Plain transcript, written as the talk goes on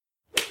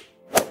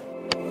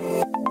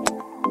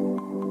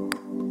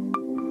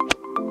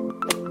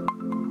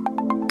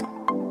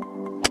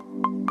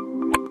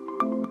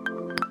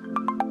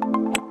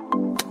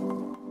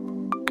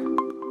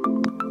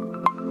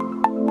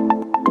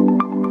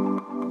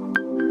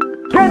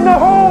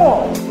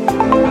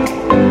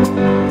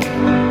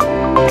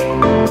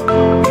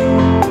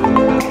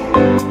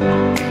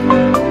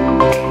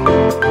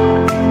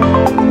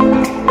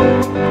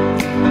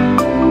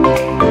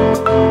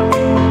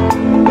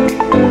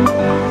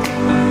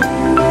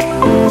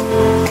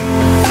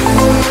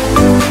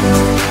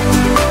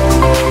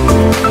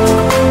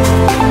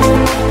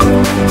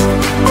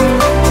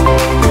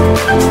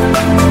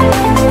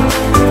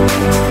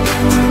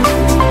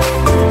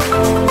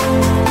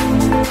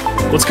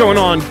going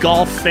on,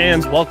 golf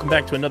fans? Welcome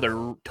back to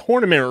another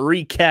tournament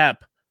recap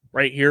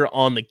right here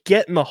on the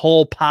Get in the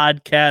Hole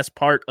podcast,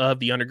 part of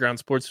the Underground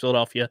Sports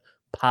Philadelphia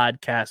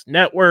podcast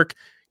network.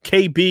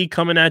 KB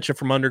coming at you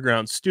from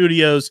Underground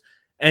Studios,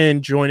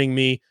 and joining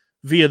me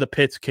via the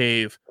Pitts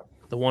Cave,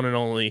 the one and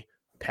only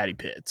Patty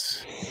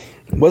Pitts.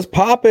 What's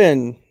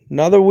poppin'?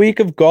 Another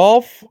week of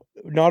golf.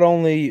 Not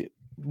only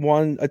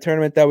won a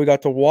tournament that we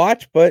got to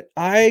watch, but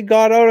I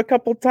got out a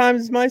couple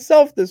times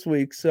myself this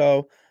week,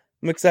 so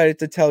I'm excited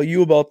to tell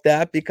you about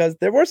that because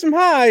there were some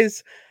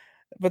highs,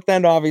 but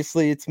then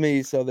obviously it's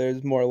me, so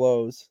there's more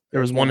lows. There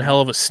was one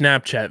hell of a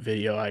Snapchat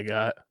video I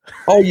got.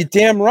 Oh, you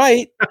damn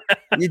right.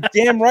 You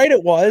damn right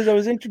it was. I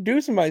was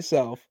introducing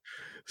myself.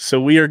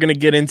 So we are going to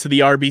get into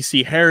the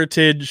RBC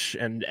Heritage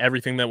and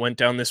everything that went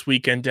down this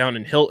weekend down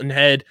in Hilton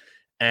Head.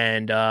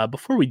 And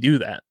before we do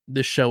that,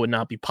 this show would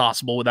not be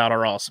possible without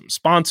our awesome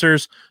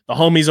sponsors. The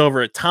homies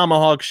over at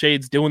Tomahawk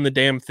Shades doing the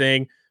damn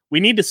thing.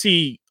 We need to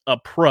see a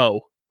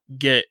pro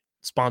get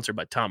sponsored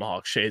by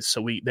Tomahawk Shades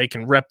so they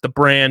can rep the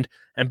brand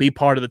and be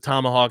part of the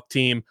Tomahawk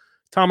team.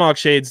 Tomahawk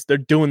Shades, they're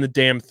doing the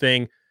damn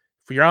thing.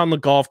 If you're out on the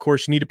golf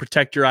course, you need to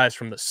protect your eyes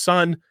from the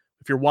sun.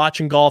 If you're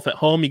watching golf at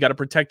home, you got to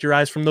protect your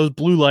eyes from those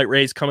blue light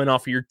rays coming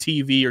off of your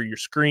TV or your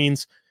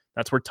screens.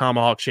 That's where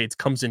Tomahawk Shades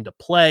comes into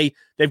play.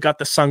 They've got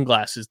the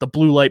sunglasses, the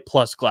blue light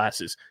plus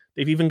glasses.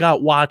 They've even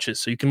got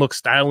watches so you can look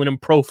styling and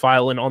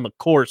profiling on the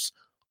course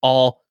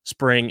all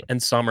spring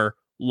and summer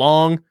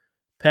long.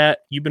 Pat,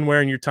 you've been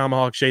wearing your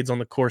Tomahawk Shades on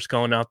the course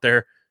going out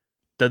there.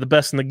 They're the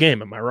best in the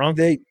game. Am I wrong?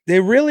 They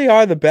really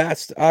are the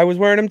best. I was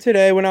wearing them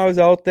today when I was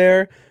out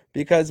there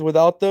because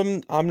without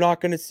them, I'm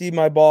not going to see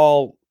my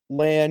ball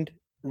land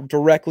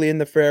directly in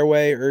the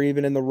fairway or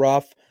even in the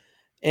rough.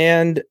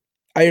 And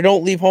I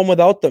don't leave home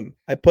without them.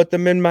 I put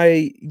them in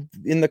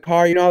the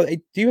car. You know,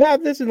 do you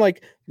have this in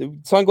like the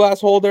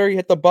sunglass holder? You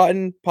hit the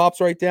button, pops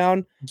right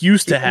down.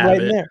 Used to have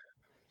it. There.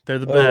 They're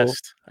the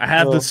best. I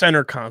have the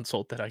center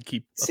console that I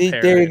keep. See,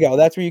 there you go.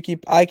 That's where you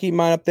keep. I keep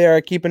mine up there.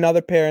 I keep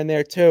another pair in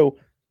there too.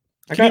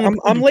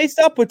 I'm laced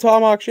up with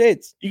Tomahawk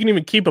Shades. You can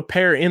even keep a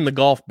pair in the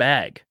golf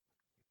bag.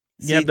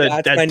 You have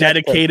that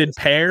dedicated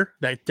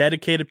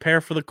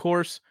pair, for the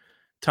course.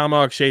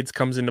 Tomahawk Shades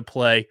comes into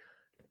play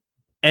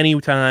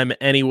anytime,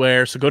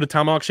 anywhere. So go to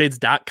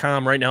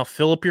tomahawkshades.com right now.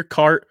 Fill up your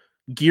cart.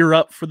 Gear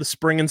up for the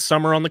spring and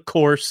summer on the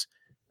course.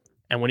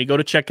 And when you go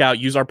to checkout,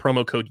 use our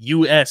promo code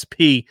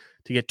USP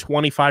to get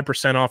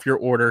 25% off your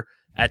order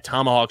at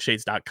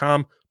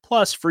tomahawkshades.com,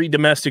 plus free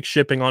domestic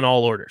shipping on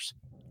all orders.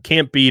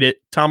 Can't beat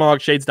it.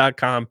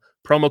 Tomahawkshades.com,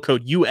 promo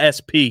code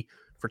USP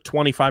for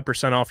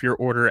 25% off your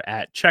order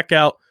at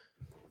checkout.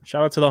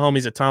 Shout out to the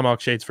homies at Tomahawk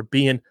Shades for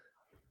being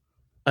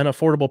an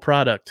affordable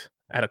product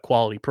at a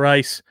quality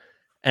price.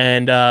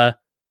 And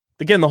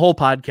again, the whole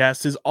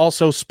podcast is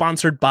also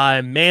sponsored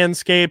by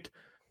Manscaped,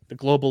 the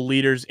global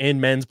leaders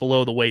in men's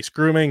below-the-waist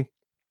grooming.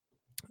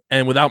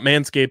 And without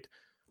Manscaped,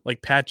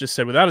 like Pat just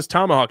said, without his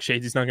Tomahawk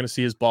Shades, he's not going to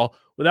see his ball.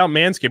 Without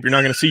Manscaped, you're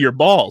not going to see your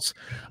balls.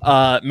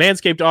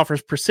 Manscaped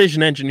offers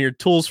precision-engineered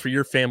tools for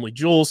your family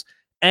jewels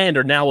and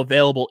are now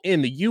available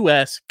in the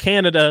U.S.,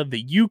 Canada, the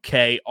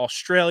U.K.,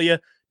 Australia,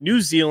 New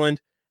Zealand,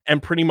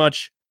 and pretty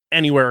much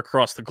anywhere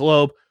across the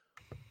globe.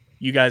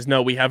 You guys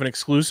know we have an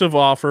exclusive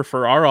offer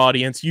for our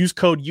audience. Use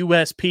code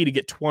USP to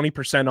get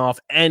 20% off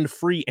and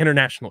free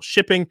international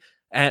shipping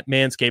at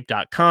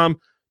manscaped.com.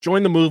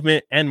 Join the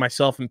movement and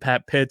myself and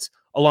Pat Pitts,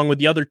 along with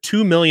the other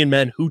 2 million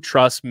men who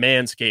trust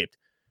Manscaped.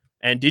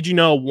 And did you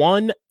know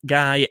one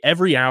guy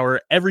every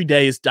hour, every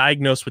day is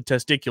diagnosed with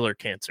testicular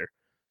cancer?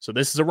 So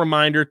this is a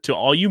reminder to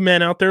all you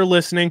men out there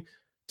listening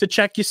to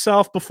check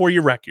yourself before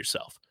you wreck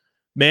yourself.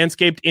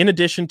 Manscaped, in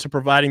addition to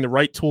providing the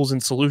right tools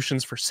and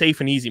solutions for safe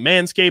and easy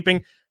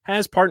manscaping,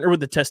 has partnered with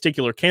the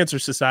Testicular Cancer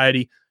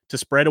Society to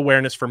spread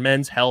awareness for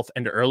men's health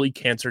and early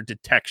cancer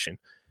detection.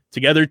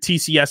 Together,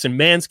 TCS and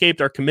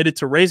Manscaped are committed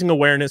to raising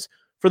awareness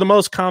for the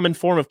most common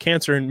form of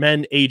cancer in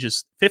men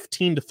ages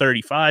 15 to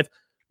 35,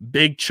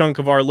 big chunk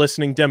of our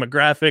listening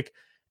demographic,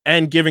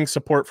 and giving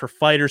support for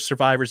fighters,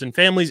 survivors, and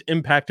families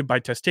impacted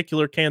by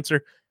testicular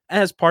cancer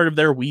as part of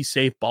their We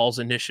Save Balls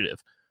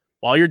initiative.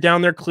 While you're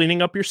down there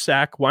cleaning up your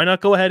sack, why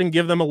not go ahead and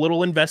give them a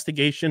little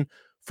investigation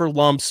for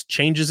lumps,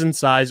 changes in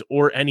size,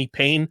 or any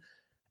pain?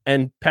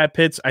 And Pat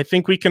Pitts, I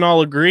think we can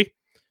all agree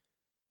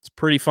it's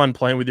pretty fun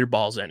playing with your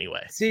balls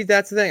anyway. See,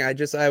 that's the thing.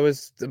 I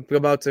was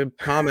about to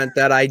comment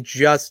that I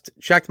just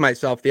checked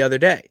myself the other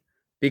day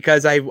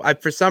because I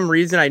for some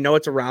reason, I know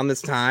it's around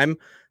this time.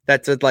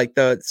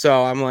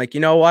 So I'm like, you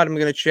know what? I'm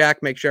going to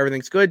check, make sure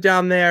everything's good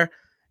down there.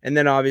 And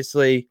then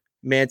obviously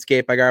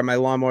Manscaped, I got my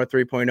Lawnmower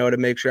 3.0 to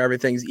make sure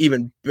everything's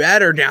even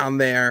better down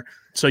there.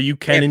 So you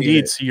can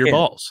indeed see your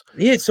balls.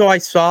 Yeah. So I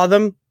saw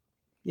them,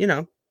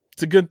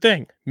 it's a good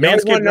thing.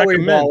 Manscaped know where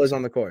your ball is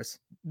on the course.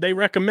 They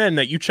recommend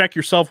that you check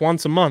yourself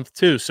once a month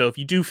too. So if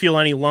you do feel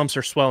any lumps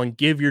or swelling,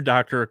 give your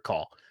doctor a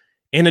call.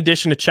 In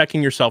addition to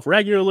checking yourself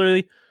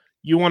regularly,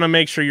 you want to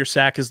make sure your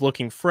sack is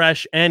looking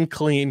fresh and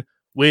clean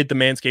with the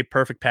Manscaped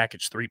Perfect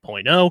Package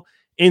 3.0.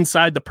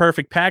 Inside the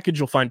Perfect Package,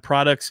 you'll find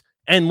products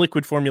and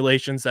liquid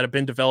formulations that have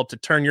been developed to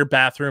turn your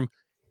bathroom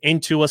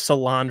into a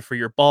salon for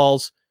your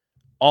balls.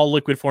 All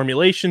liquid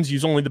formulations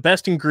use only the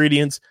best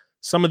ingredients.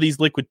 Some of these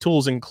liquid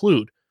tools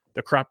include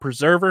the Crop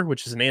Preserver,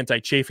 which is an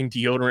anti-chafing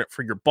deodorant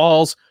for your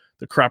balls,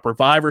 the Crop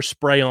Reviver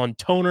spray-on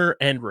toner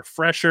and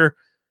refresher.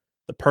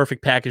 The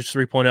Perfect Package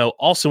 3.0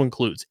 also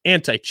includes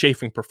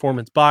anti-chafing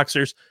performance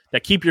boxers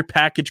that keep your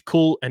package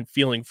cool and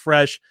feeling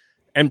fresh.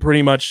 And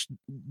pretty much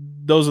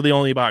those are the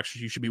only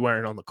boxers you should be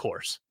wearing on the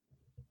course.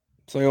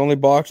 It's the only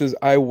boxers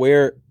I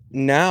wear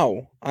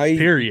now.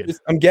 Period.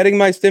 I'm getting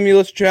my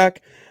stimulus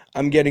check.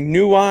 I'm getting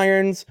new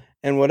irons,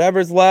 and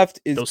whatever's left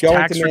is those going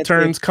tax to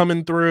returns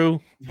coming through.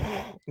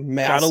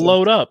 Gotta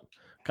load up.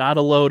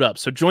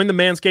 So join the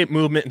Manscaped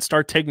movement and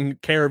start taking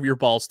care of your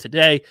balls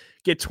today.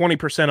 Get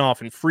 20% off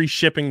and free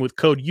shipping with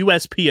code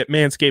USP at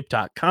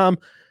manscaped.com.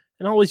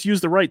 And always use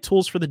the right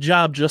tools for the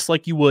job, just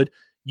like you would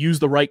use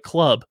the right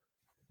club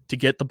to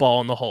get the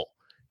ball in the hole.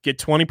 Get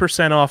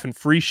 20% off and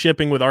free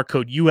shipping with our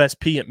code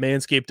USP at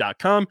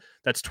manscaped.com.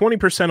 That's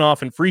 20%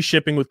 off and free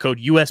shipping with code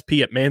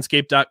USP at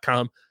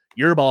manscaped.com.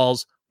 Your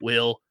balls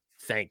will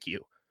thank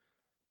you.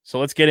 So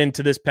let's get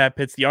into this, Pat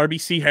Pitts. The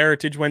RBC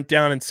Heritage went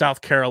down in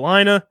South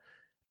Carolina.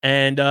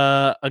 And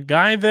a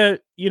guy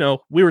that,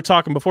 we were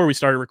talking before we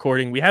started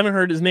recording, we haven't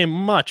heard his name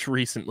much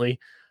recently,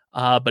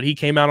 but he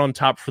came out on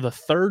top for the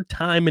third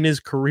time in his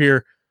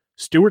career.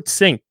 Stewart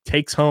Cink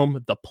takes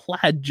home the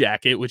plaid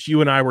jacket, which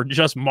you and I were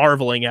just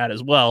marveling at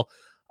as well.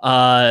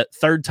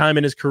 Third time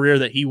in his career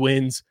that he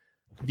wins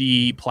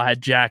the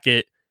plaid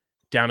jacket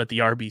down at the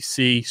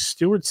RBC.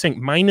 Stewart Cink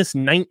minus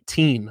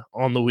 19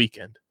 on the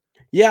weekend.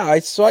 Yeah, I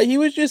saw he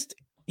was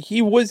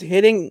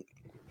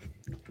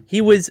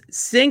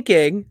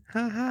sinking.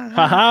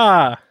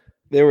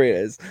 There he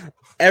is.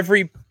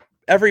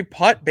 Every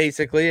putt,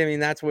 basically. I mean,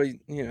 that's what,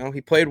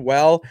 he played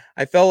well.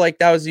 I felt like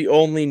that was the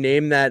only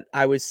name that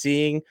I was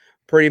seeing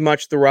pretty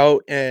much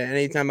throughout. And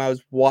anytime I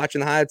was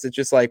watching the highlights, it's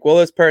just like, well,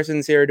 this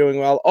person's here doing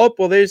well. Oh,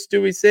 well, there's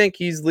Stewie Cink.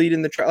 He's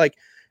leading the track. Like,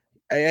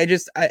 I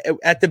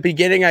at the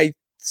beginning, I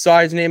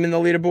saw his name in the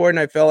leaderboard, and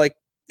I felt like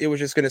it was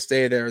just going to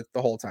stay there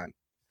the whole time.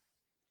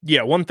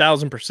 Yeah,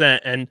 1,000%.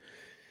 And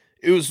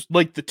it was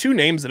like the two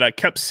names that I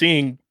kept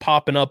seeing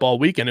popping up all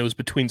weekend. It was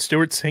between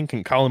Stewart Cink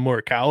and Colin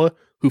Morikawa,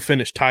 who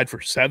finished tied for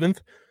 7th.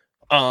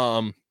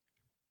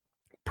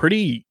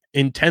 Pretty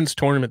intense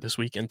tournament this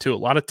weekend, too. A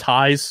lot of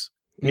ties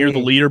near the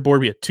leaderboard.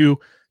 We had 2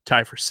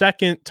 tied for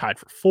 2nd, tied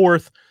for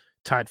 4th,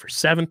 tied for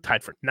 7th,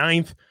 tied for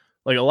 9th.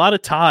 Like a lot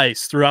of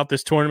ties throughout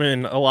this tournament,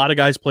 and a lot of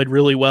guys played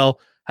really well.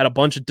 Had a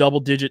bunch of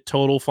double-digit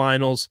total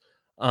finals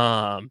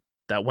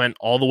that went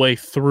all the way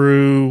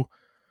through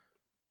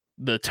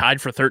the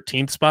tied for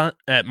 13th spot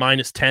at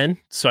minus 10.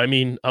 So, I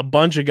mean, a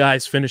bunch of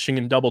guys finishing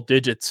in double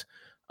digits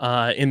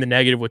in the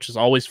negative, which is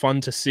always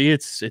fun to see.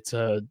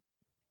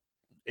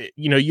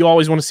 You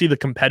always want to see the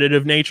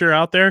competitive nature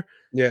out there.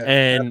 Yeah.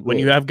 And absolutely. when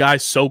you have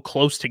guys so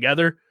close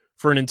together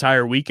for an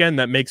entire weekend,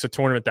 that makes a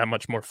tournament that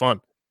much more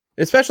fun.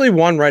 Especially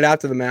one right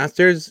after the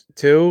Masters,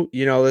 too.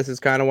 This is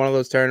kind of one of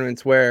those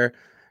tournaments where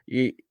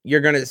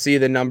you're going to see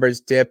the numbers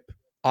dip,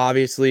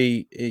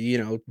 obviously,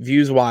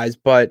 views wise.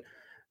 But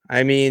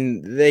I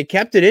mean, they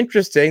kept it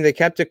interesting. They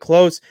kept it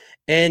close.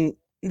 And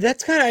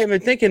that's kind of, I've been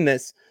thinking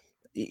this.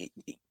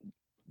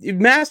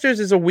 Masters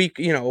is a week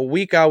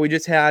out. We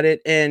just had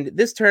it. And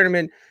this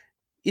tournament,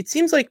 it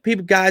seems like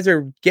guys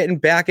are getting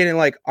back in and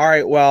like, all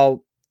right,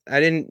 well, I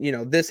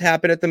didn't, this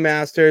happened at the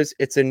Masters.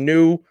 It's a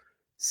new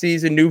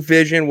season, new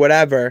vision,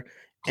 whatever.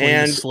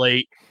 Clean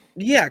slate.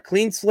 Yeah,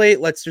 clean slate.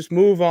 Let's just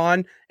move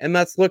on and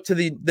let's look to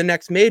the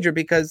next major,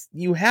 because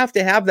you have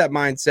to have that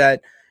mindset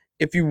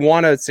if you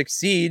want to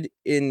succeed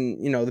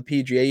in, the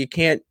PGA. You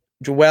can't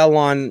dwell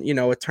on,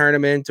 a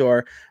tournament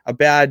or a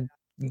bad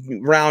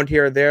round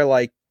here or there.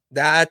 Like,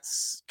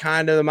 that's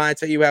kind of the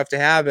mindset you have to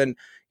have. And,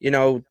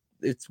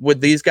 it's with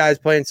these guys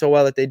playing so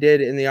well that they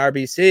did in the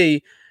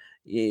RBC,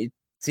 it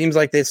seems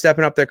like they're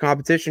stepping up their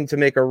competition to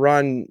make a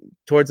run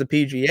towards the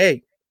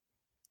PGA.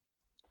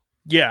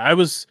 Yeah, I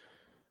was,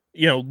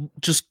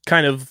 just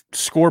kind of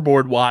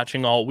scoreboard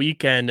watching all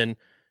weekend and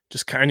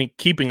just kind of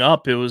keeping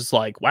up. It was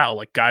like, wow,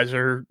 like guys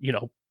are,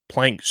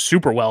 playing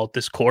super well at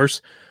this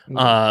course.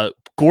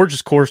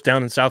 Gorgeous course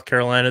down in South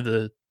Carolina.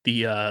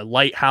 The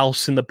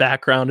lighthouse in the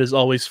background is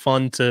always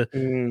fun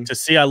to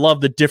see. I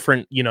love the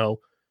different,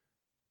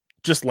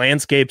 just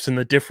landscapes and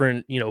the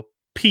different,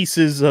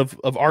 pieces of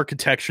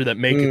architecture that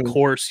make a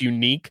course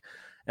unique.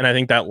 And I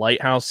think that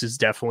lighthouse is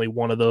definitely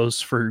one of those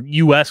for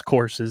US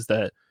courses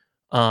that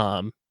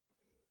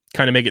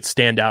kind of make it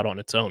stand out on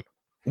its own.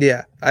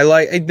 Yeah, I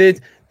like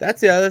it.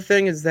 That's the other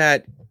thing, is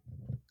that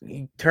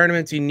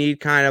tournaments, you need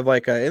kind of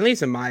like at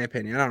least in my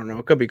opinion, I don't know,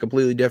 it could be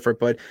completely different,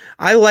 but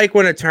I like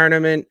when a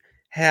tournament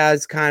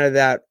has kind of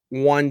that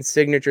one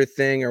signature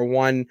thing or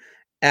one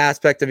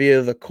aspect of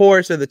either the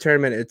course or the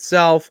tournament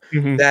itself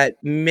that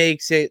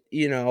makes it,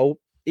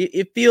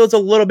 it feels a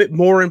little bit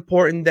more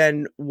important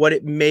than what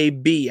it may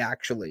be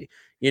actually.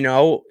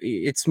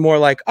 It's more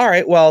like, all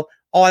right, well,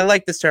 I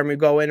like this tournament.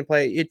 Go in and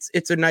play.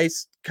 It's a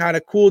nice kind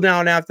of cool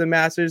down after the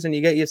Masters, and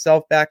you get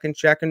yourself back in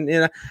check.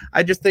 And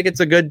I just think it's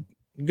a good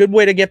good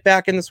way to get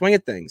back in the swing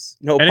of things.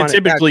 No, and it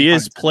typically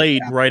is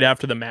played right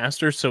after the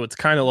Masters, so it's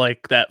kind of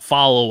like that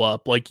follow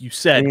up, like you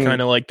said,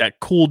 kind of like that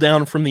cool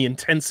down from the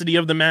intensity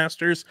of the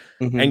Masters,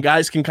 and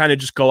guys can kind of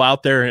just go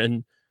out there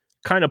and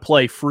kind of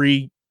play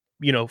free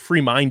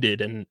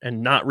minded and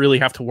not really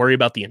have to worry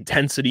about the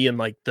intensity and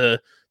like the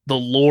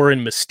lore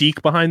and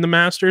mystique behind the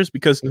Masters,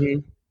 because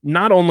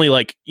not only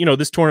like,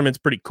 this tournament's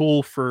pretty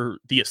cool for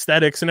the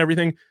aesthetics and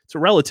everything. It's a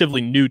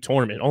relatively new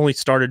tournament. Only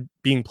started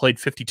being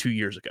played 52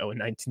 years ago in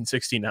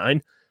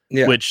 1969,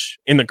 which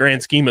in the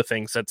grand scheme of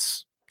things,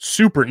 that's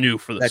super new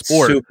for the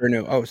sport. Super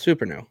new. Oh,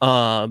 super new.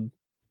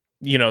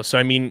 So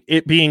I mean,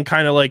 it being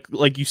kind of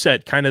like you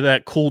said, kind of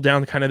that cool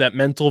down, kind of that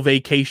mental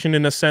vacation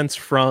in a sense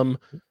from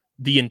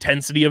the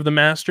intensity of the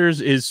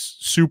Masters is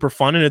super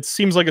fun. And it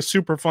seems like a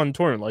super fun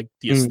tournament. Like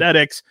the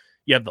aesthetics,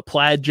 you have the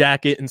plaid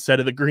jacket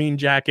instead of the green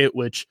jacket,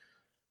 which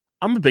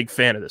I'm a big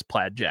fan of this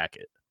plaid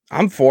jacket.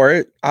 I'm for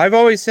it. I've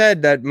always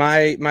said that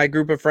my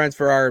group of friends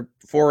for our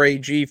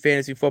 4AG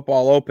Fantasy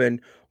Football Open,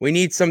 we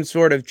need some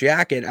sort of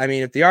jacket. I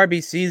mean, if the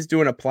RBC is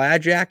doing a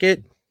plaid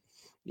jacket,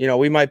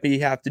 we might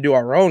have to do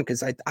our own,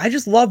 because I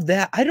just love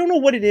that. I don't know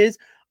what it is.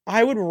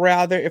 I would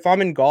rather, if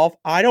I'm in golf,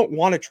 I don't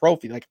want a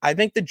trophy. Like, I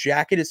think the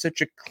jacket is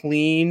such a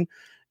clean,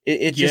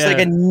 it's just like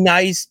a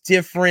nice,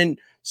 different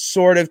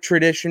sort of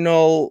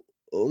traditional,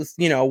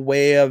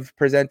 way of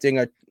presenting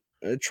a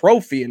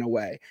trophy in a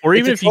way. Or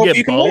even if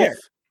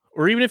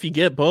you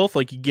get both,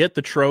 like you get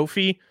the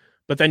trophy,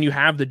 but then you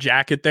have the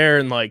jacket there,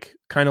 and like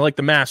kind of like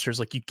the Masters,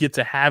 like you get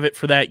to have it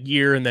for that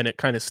year, and then it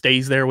kind of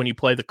stays there when you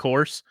play the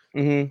course.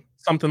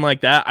 Something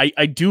like that.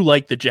 I do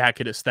like the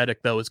jacket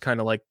aesthetic though. Is kind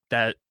of like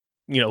that,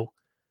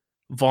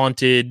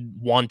 vaunted,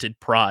 wanted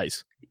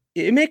prize.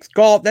 It makes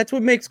golf. That's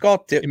what makes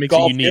golf different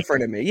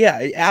to me. Yeah,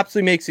 it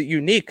absolutely makes it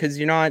unique, because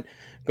you're not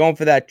going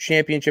for that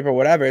championship or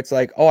whatever. It's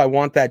like, oh, I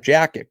want that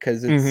jacket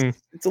because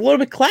it's a little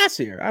bit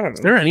classier. I don't know. Is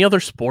there any other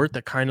sport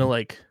that kind of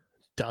like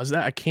does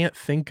that? I can't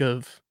think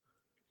of.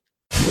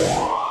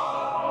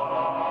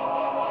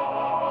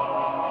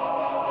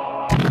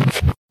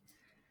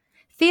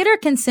 Theater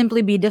can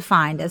simply be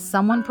defined as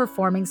someone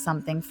performing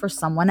something for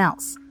someone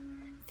else.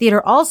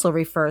 Theater also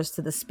refers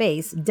to the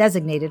space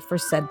designated for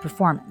said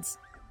performance.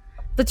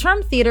 The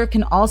term theater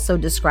can also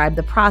describe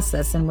the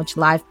process in which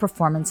live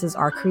performances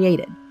are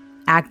created.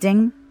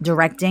 Acting,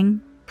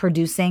 directing,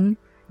 producing,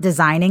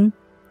 designing,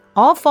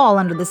 all fall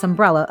under this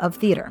umbrella of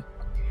theater.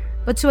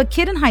 But to a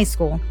kid in high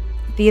school,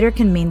 theater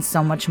can mean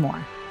so much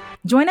more.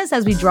 Join us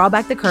as we draw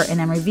back the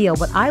curtain and reveal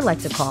what I like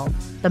to call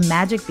the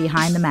magic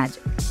behind the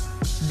magic.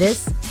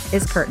 This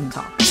is Curtain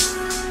Talk.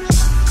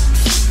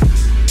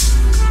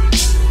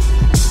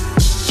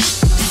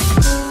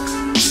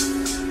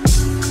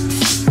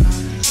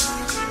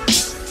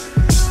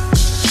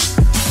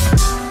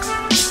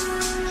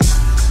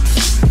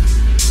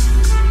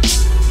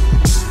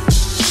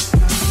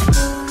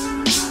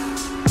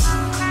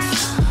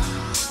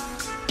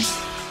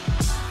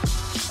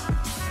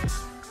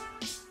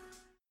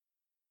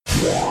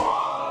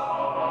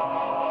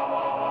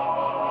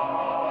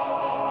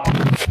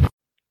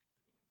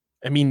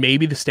 I mean,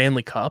 maybe the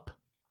Stanley Cup.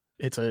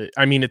 It's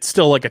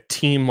still like a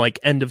team like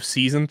end of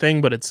season thing,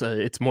 but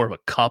it's more of a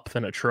cup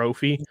than a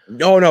trophy.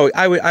 No,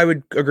 I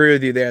would agree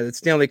with you there. The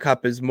Stanley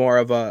Cup is more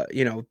of a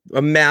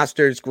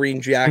Masters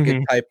green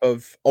jacket type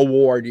of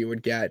award you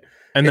would get.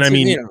 And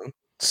then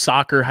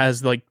soccer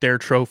has like their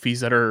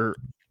trophies that are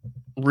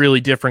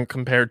really different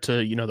compared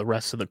to the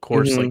rest of the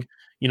course. Like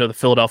the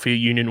Philadelphia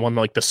Union won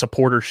like the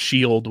Supporter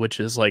Shield, which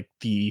is like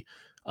the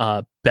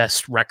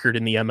best record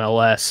in the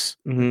MLS.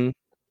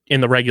 In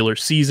the regular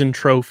season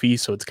trophy,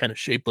 so it's kind of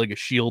shaped like a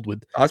shield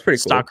with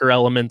soccer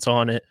elements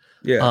on it.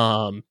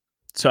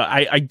 So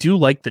I do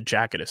like the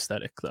jacket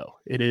aesthetic though.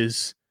 It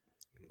is,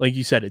 like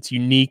you said, it's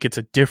unique. It's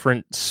a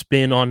different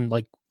spin on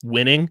like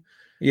winning.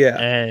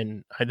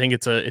 And I think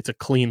it's a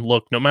clean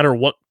look no matter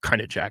what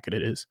kind of jacket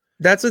it is.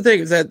 That's the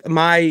thing, is that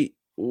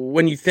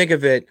when you think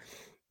of it,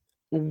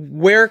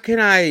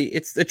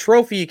 it's the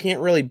trophy you can't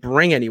really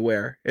bring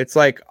anywhere. It's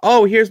like,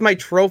 oh, here's my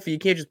trophy. You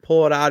can't just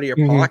pull it out of your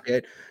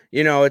pocket.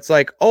 It's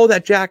like, oh,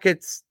 that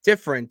jacket's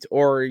different,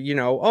 or,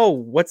 oh,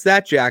 what's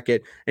that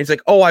jacket? And it's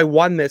like, oh, I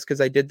won this because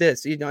I did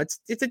this.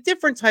 It's a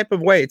different type of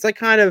way. It's like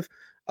kind of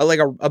like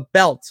a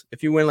belt.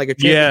 If you win like a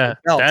championship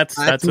belt,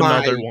 that's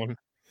another one.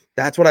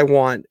 That's what I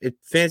want.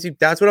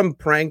 That's what I'm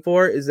praying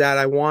for, is that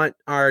I want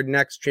our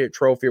next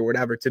trophy or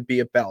whatever to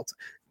be a belt.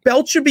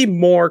 Belt should be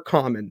more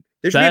common.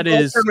 There should be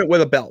a tournament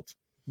with a belt.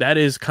 That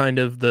is kind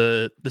of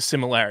the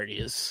similarity,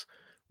 is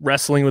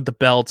wrestling with the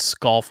belts,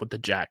 golf with the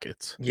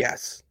jackets.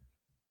 Yes.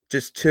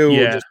 Just two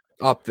just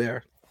up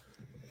there.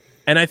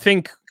 And I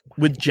think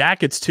with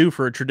jackets too,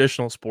 for a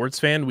traditional sports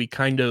fan, we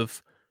kind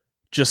of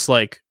just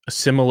like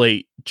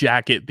assimilate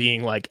jacket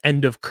being like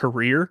end of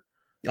career.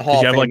 You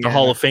have like the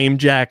Hall of Fame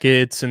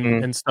jackets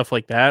and stuff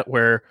like that,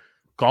 where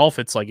golf,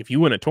 it's like if you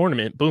win a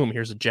tournament, boom,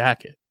 here's a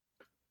jacket.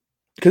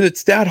 Because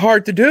it's that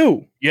hard to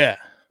do. Yeah.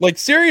 Like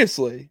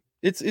seriously.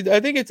 I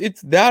think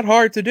it's that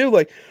hard to do.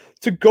 Like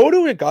to go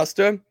to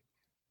Augusta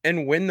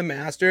and win the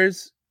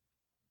Masters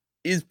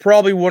is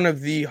probably one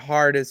of the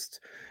hardest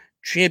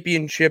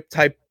championship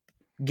type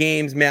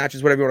games,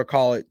 matches, whatever you want to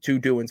call it, to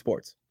do in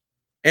sports.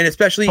 And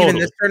especially even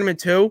this tournament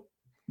too.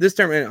 This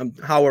tournament,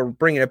 how we're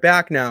bringing it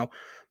back now.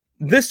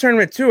 This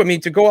tournament too. I mean,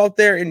 to go out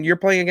there and you're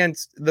playing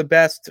against the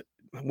best,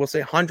 we'll say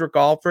 100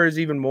 golfers,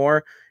 even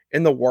more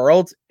in the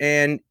world.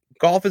 And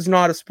golf is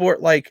not a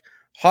sport like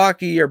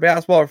hockey or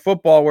basketball or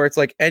football where it's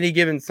like any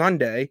given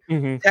Sunday.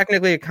 Mm-hmm.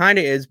 Technically, it kind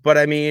of is, but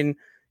I mean,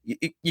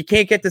 you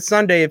can't get to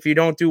Sunday if you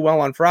don't do well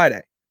on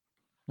Friday.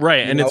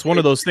 Right, and it's one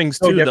of those things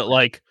too that,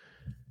 like,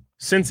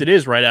 since it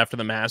is right after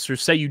the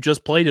Masters, say you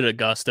just played at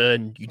Augusta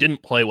and you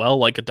didn't play well,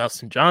 like a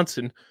Dustin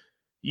Johnson,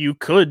 you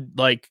could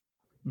like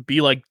be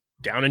like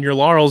down in your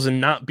laurels and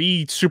not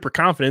be super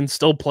confident,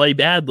 still play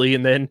badly,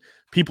 and then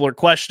people are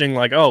questioning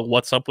like, oh,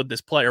 what's up with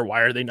this player?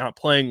 Why are they not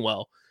playing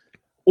well?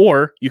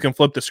 Or you can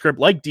flip the script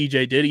like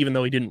DJ did, even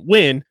though he didn't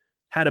win,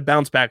 had a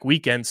bounce back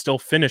weekend, still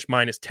finished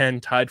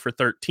 -10, tied for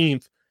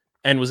 13th,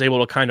 and was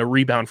able to kind of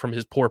rebound from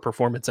his poor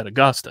performance at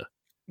Augusta.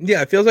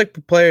 Yeah, it feels like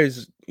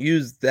players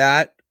use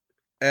that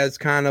as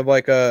kind of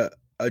like a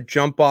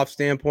jump off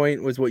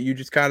standpoint, was what you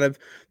just kind of,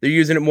 they're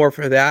using it more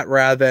for that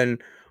rather than,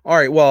 all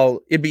right, well,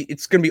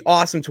 it's going to be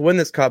awesome to win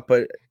this cup,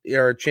 but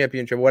or a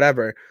championship,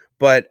 whatever.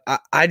 But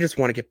I just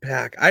want to get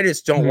back. I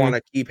just don't want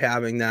to keep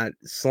having that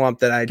slump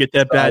that I get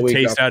that bad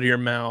taste out of your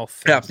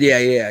mouth.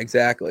 Yeah,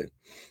 exactly.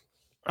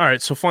 All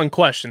right, so fun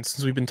question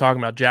since we've been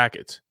talking about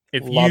jackets.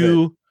 If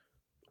you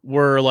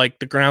were like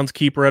the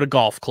groundskeeper at a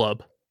golf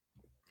club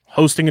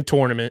hosting a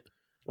tournament,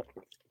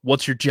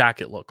 what's your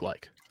jacket look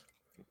like?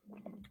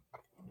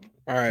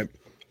 All right.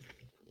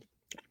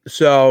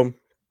 So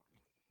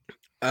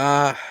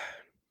I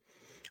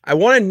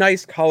want a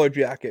nice color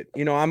jacket.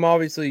 You know, I'm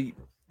obviously,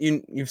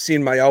 you've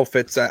seen my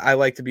outfits. I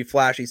like to be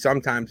flashy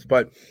sometimes,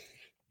 but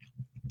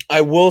I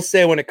will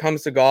say when it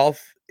comes to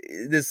golf,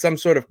 there's some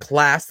sort of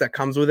class that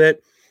comes with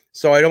it.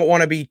 So I don't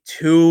want to be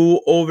too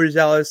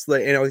overzealous.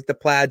 Like, you know, like the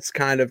plaid's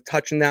kind of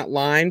touching that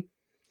line.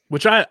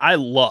 Which I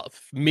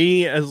love.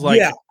 Me as like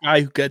a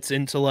guy who gets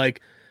into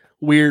like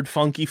weird,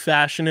 funky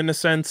fashion in a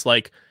sense.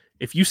 Like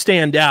if you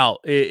stand out,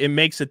 it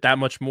makes it that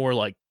much more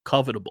like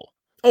covetable.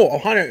 Oh,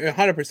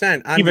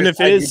 100%.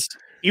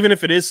 Even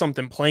if it is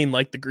something plain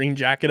like the green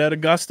jacket at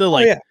Augusta,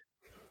 like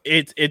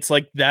it's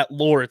like that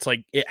lore. It's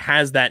like it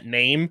has that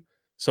name,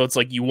 so it's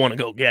like you want to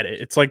go get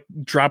it. It's like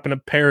dropping a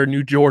pair of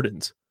new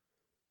Jordans.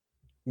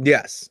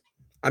 Yes,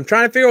 I'm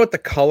trying to figure out what the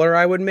color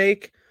I would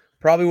make.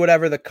 Probably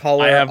whatever the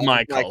color I have of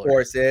my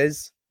course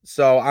is.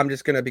 So I'm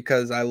just gonna,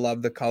 because I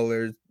love the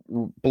colors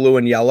blue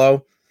and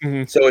yellow.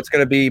 Mm-hmm. So it's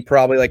gonna be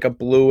probably like a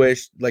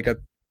bluish, like a,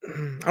 I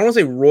don't want to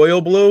say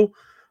royal blue,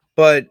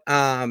 but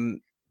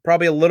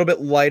probably a little bit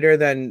lighter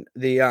than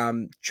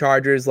the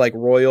Chargers like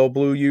royal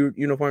blue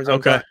uniforms.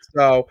 Okay.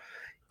 So,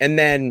 and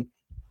then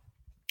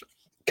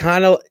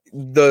kind of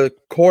the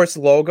course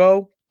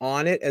logo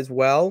on it as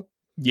well.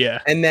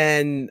 Yeah. And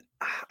then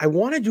I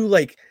want to do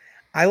like,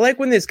 I like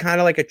when there's kind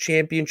of like a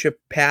championship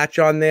patch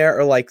on there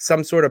or like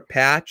some sort of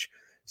patch.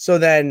 So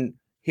then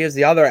here's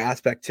the other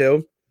aspect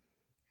too.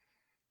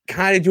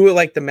 Kind of do it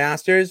like the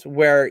Masters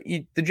where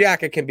the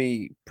jacket can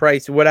be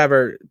priced,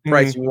 whatever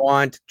price you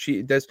want.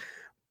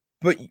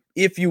 But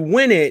if you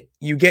win it,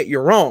 you get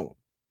your own.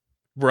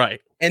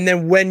 Right. And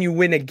then when you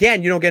win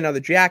again, you don't get another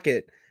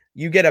jacket.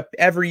 You get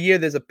every year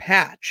there's a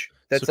patch.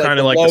 That's so kind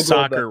of like the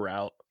soccer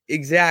route.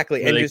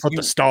 Exactly. And they put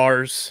the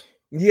stars.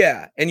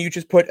 Yeah, and you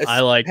just put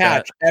a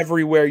patch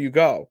everywhere you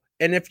go.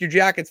 And if your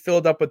jacket's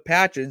filled up with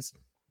patches,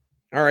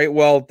 all right,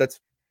 well, that's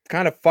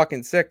kind of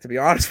fucking sick, to be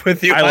honest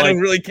with you. I don't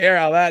really care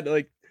how that,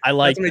 like, I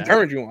like how many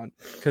turns you want.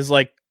 Because,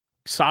 like,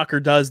 soccer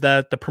does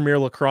that. The Premier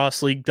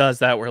Lacrosse League does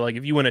that, where, like,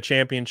 if you win a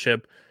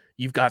championship,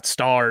 you've got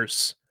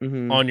stars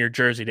on your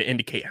jersey to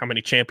indicate how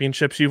many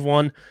championships you've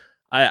won.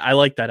 I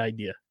like that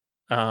idea.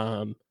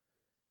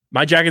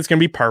 My jacket's going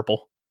to be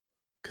purple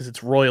because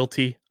it's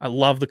royalty. I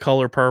love the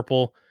color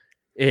purple.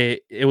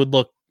 It would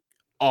look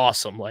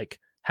awesome, like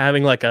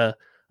having like a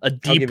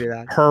deep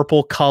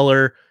purple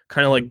color,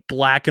 kind of like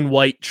black and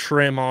white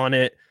trim on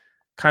it,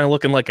 kind of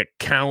looking like a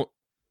count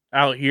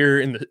out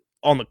here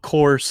on the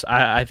course.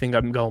 I think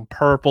I'm going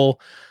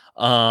purple.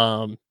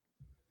 I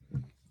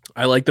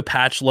like the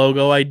patch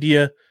logo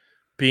idea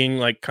being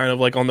like kind of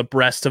like on the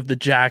breast of the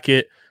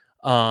jacket.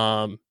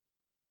 Yeah,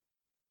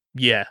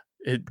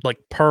 it like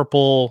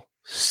purple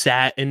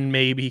satin,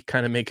 maybe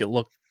kind of make it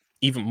look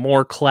even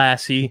more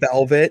classy.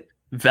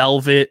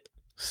 Velvet,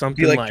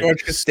 something like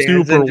George Costanza,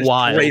 super just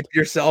wild. Drape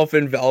yourself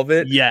in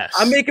velvet. Yes,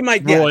 I'm making my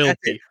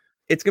royalty.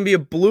 It's gonna be a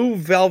blue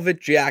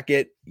velvet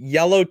jacket,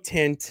 yellow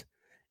tint,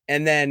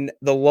 and then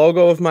the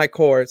logo of my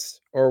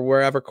course or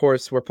wherever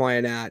course we're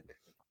playing at,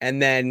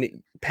 and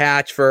then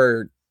patch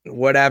for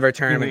whatever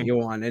tournament you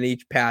want. And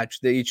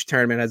each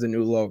tournament has a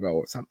new logo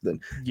or something.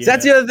 Yeah. So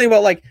that's the other thing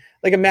about like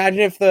imagine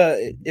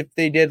if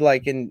they did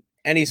like in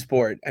any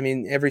sport. I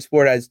mean, every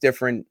sport has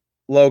different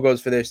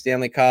logos for their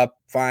Stanley Cup,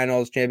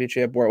 Finals,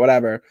 Championship, or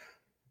whatever.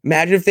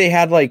 Imagine if they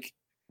had like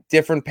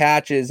different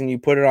patches and you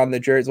put it on the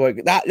jersey.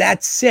 Like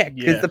that's sick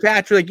because the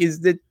patch like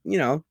is the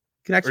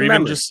can actually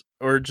remember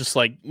just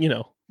like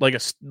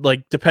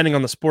like depending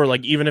on the sport,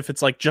 like even if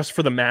it's like just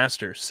for the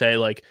Masters, say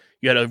like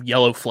you had a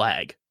yellow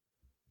flag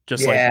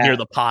just like near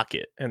the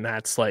pocket, and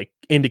that's like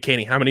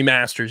indicating how many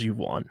Masters you've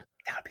won.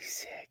 That'd be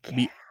sick. It'd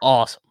be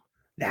awesome.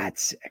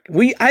 That's sick.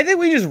 I think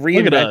we just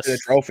reinvented the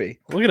trophy.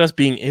 Look at us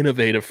being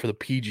innovative for the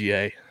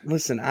PGA.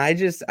 Listen,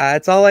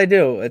 it's all I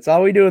do. It's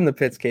all we do in the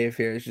Pitts Cave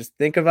here is just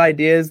think of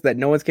ideas that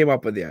no one's came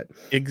up with yet.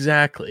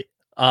 Exactly.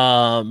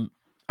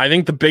 I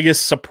think the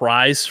biggest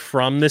surprise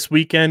from this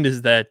weekend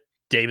is that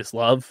Davis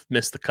Love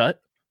missed the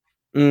cut.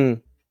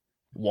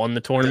 Won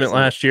the tournament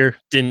last year,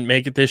 didn't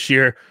make it this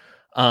year.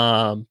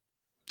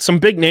 Some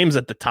big names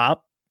at the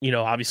top. You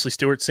know, obviously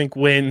Stewart Cink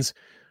wins.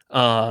 You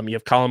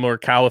have Collin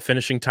Morikawa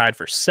finishing tied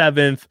for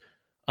 7th.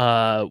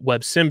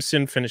 Webb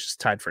Simpson finishes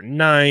tied for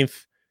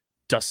 9th.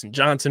 Dustin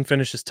Johnson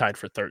finishes tied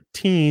for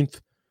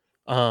 13th.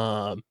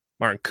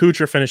 Martin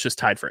Kuchar finishes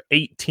tied for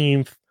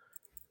 18th.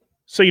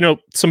 So, you know,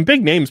 some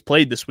big names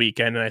played this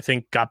weekend, and I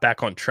think got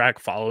back on track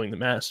following the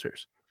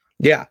Masters.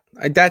 Yeah,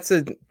 you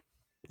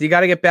got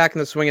to get back in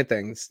the swing of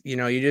things. You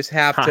know, you just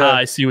have to.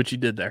 I see what you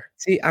did there.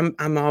 See,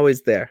 I'm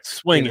always there.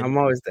 Swinging. You know, I'm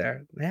always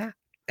there. Yeah.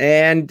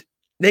 And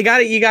you got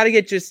to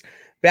get just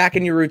back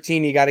in your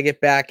routine. You got to get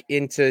back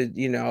into,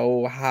 you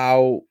know,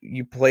 how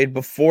you played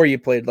before you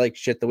played like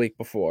shit the week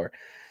before.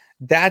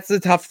 That's the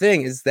tough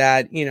thing is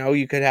that, you know,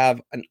 you could have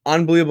an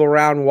unbelievable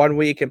round one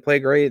week and play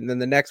great. And then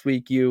the next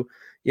week you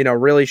know,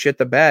 really shit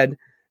the bed.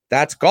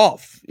 That's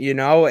golf, you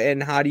know,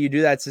 and how do you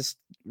do that? It's just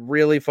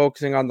really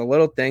focusing on the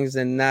little things.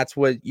 And that's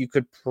what you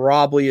could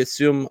probably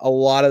assume a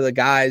lot of the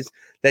guys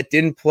that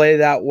didn't play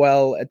that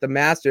well at the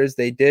Masters,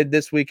 they did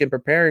this week in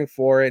preparing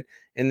for it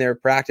in their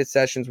practice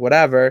sessions,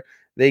 whatever.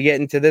 They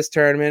get into this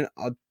tournament,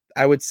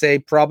 I would say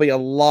probably a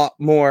lot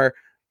more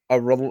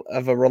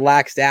of a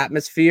relaxed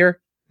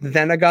atmosphere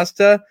than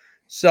Augusta.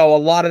 So a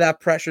lot of that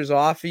pressure's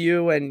off of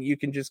you and you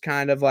can just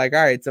kind of like,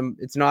 all right,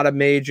 it's not a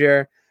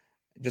major.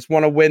 Just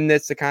want to win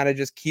this to kind of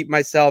just keep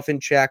myself in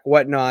check,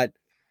 whatnot.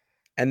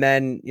 And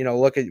then, you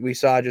know, we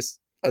saw just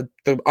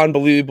the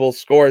unbelievable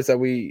scores that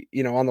we,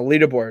 you know, on the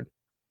leaderboard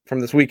from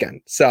this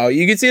weekend. So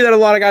you can see that a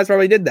lot of guys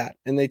probably did that.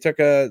 And they took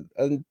a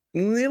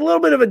little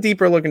bit of a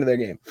deeper look into their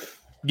game.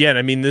 Yeah.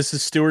 I mean, this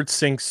is Stewart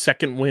Cink's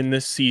second win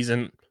this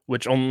season,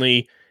 which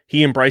only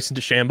he and Bryson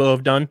DeChambeau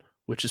have done,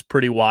 which is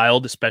pretty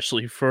wild,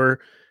 especially for,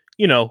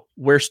 you know,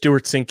 where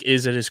Stewart Cink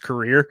is at his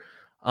career.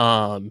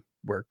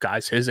 Where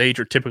guys his age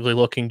are typically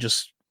looking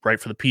just right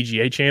for the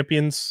PGA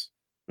Champions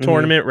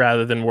tournament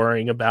rather than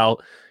worrying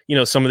about, you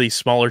know, some of these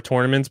smaller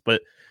tournaments.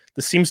 But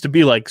this seems to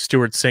be like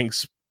Stewart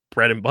Cink's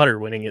bread and butter,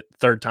 winning it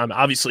third time.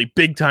 Obviously,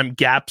 big time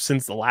gap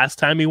since the last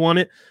time he won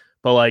it.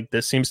 But like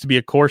this seems to be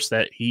a course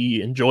that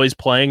he enjoys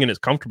playing and is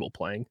comfortable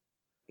playing.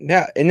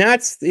 Yeah, and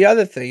that's the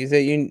other thing is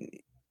that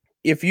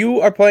if you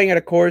are playing at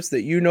a course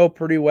that you know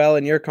pretty well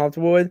and you're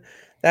comfortable with,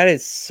 that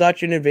is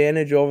such an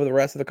advantage over the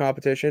rest of the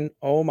competition.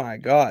 Oh my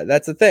God.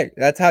 That's the thing.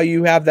 That's how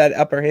you have that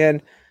upper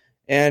hand.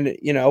 And,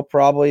 you know,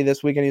 probably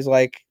this weekend he's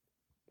like,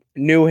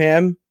 new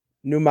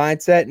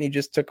mindset, and he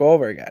just took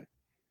over again.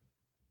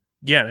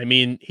 Yeah. I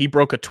mean, he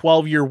broke a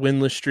 12-year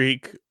winless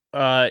streak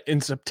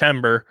in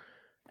September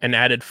and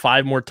added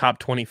 5 more top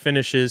 20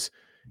 finishes,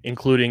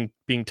 including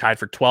being tied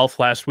for 12th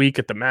last week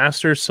at the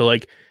Masters. So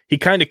like he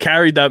kind of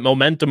carried that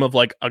momentum of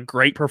like a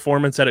great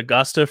performance at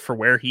Augusta for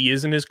where he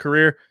is in his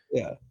career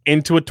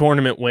into a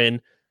tournament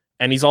win.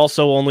 And he's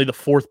also only the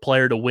 4th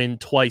player to win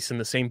twice in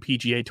the same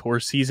PGA Tour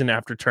season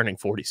after turning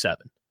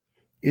 47.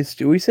 Is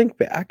Stewie Cink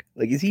back?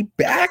 Like, is he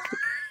back?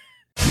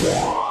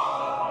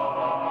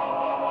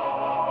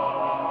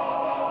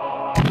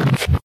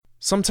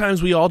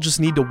 Sometimes we all just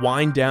need to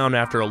wind down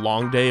after a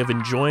long day of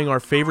enjoying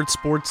our favorite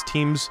sports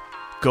teams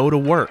go to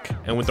work.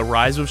 And with the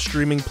rise of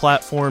streaming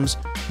platforms,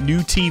 new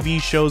TV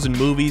shows and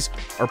movies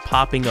are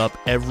popping up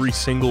every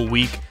single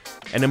week,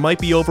 and it might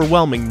be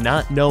overwhelming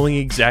not knowing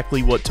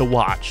exactly what to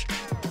watch.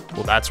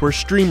 Well, that's where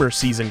Streamer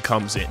Season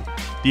comes in,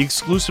 the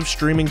exclusive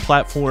streaming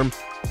platform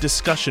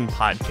discussion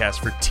podcast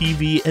for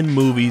TV and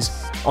movies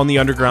on the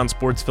Underground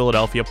Sports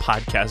Philadelphia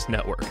podcast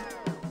network.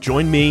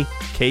 Join me,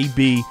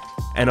 KB,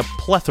 and a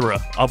plethora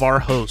of our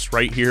hosts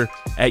right here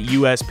at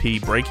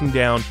USP, breaking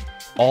down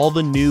all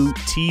the new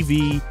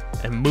TV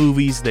and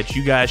movies that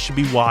you guys should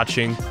be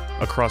watching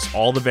across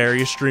all the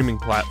various streaming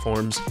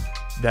platforms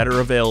that are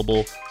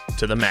available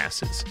to the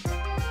masses.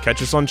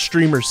 Catch us on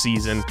Streamer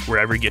Season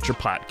wherever you get your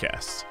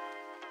podcasts.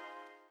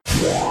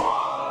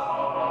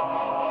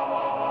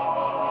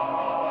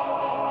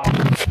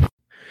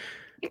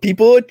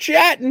 People are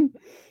chatting.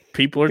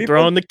 People are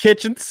throwing the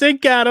kitchen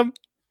sink at them.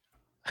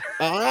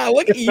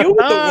 Look at you with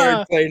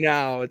the wordplay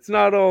now. It's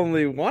not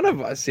only one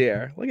of us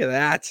here. Look at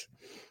that.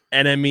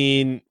 And I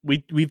mean,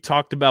 we've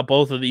talked about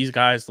both of these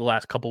guys the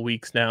last couple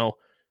weeks now.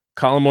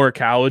 Collin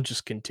Morikawa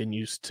just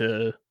continues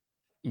to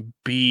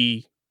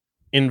be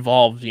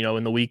involved, you know,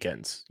 in the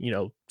weekends. You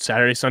know,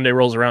 Saturday, Sunday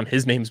rolls around,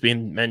 his name's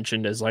being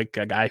mentioned as like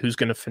a guy who's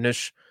going to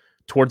finish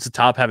towards the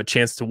top, have a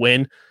chance to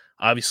win.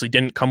 Obviously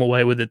didn't come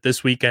away with it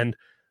this weekend.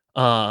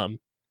 You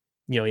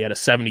know, he had a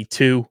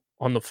 72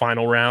 on the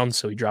final round,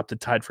 so he dropped it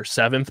tied for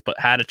 7th, but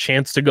had a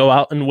chance to go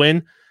out and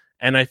win.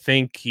 And I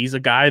think he's a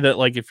guy that,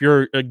 like, if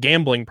you're a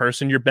gambling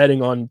person, you're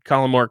betting on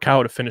Collin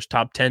Morikawa to finish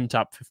top 10,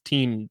 top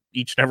 15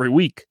 each and every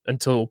week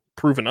until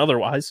proven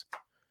otherwise.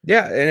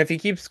 Yeah, and if he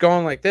keeps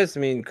going like this, I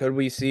mean, could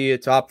we see a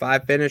top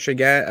 5 finish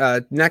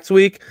again next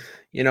week?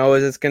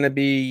 Is this going to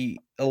be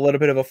a little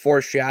bit of a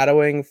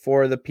foreshadowing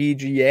for the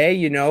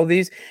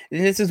PGA?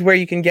 This is where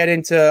you can get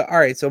into. All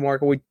right, so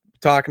Mark, we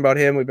talking about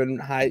him.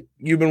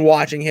 You've been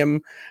watching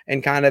him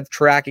and kind of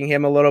tracking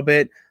him a little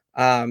bit.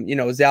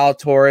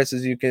 Zalatoris,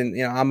 as you can,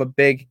 I'm a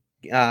big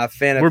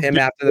fan of him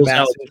after the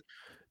Masters.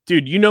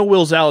 Dude,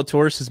 Will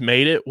Zalatoris has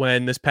made it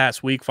when this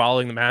past week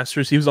following the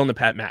Masters, he was on the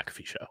Pat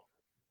McAfee show.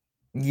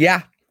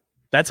 Yeah.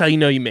 That's how you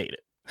know you made it.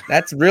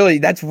 That's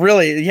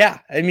really, yeah.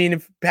 I mean,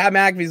 if Pat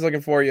McAfee's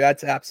looking for you,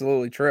 that's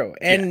absolutely true.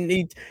 And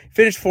he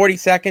finished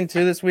 42nd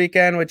too this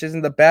weekend, which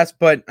isn't the best,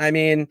 but I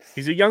mean,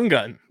 he's a young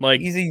gun.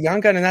 He's a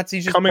young gun, and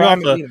he's just coming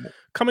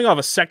off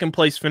a second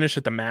place finish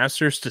at the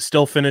Masters to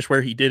still finish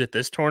where he did at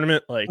this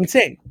tournament. Like,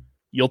 insane.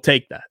 You'll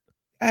take that.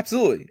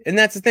 Absolutely. And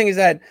that's the thing is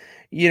that,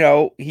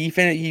 he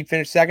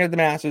finished second at the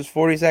Masters,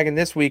 42nd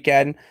this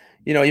weekend.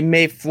 He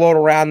may float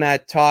around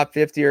that top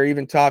 50 or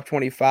even top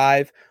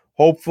 25.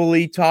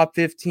 Hopefully top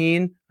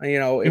 15,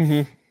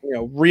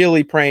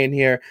 really praying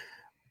here.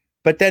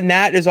 But then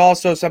that is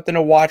also something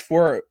to watch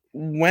for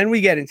when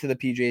we get into the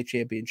PGA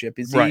Championship.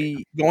 Is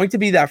he going to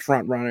be that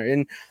front runner?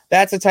 And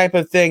that's the type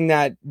of thing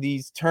that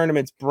these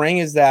tournaments bring,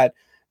 is that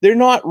they're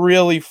not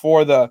really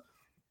for,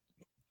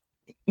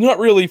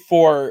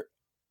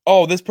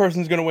 oh, this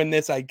person's going to win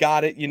this. I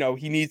got it.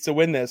 He needs to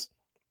win this.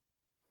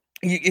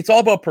 It's all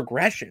about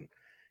progression.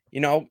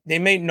 They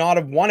may not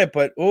have won it,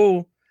 but,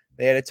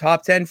 they had a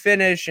top 10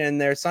 finish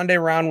and their Sunday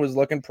round was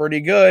looking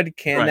pretty good.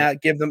 Can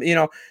that give them,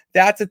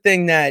 that's a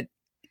thing that,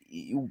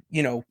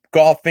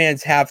 golf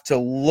fans have to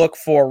look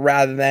for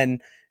rather than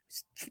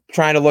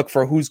trying to look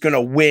for who's going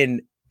to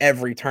win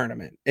every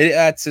tournament.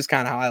 That's just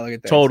kind of how I look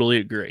at this. Totally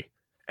agree.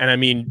 And I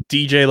mean,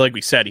 DJ, like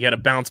we said, he had a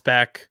bounce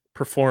back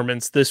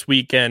performance this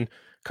weekend,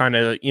 kind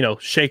of,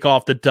 shake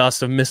off the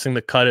dust of missing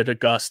the cut at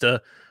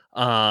Augusta.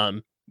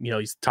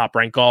 He's top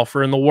ranked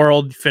golfer in the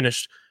world,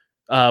 finished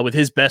with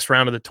his best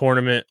round of the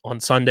tournament on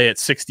Sunday at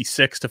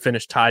 66 to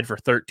finish tied for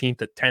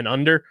 13th at 10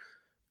 under.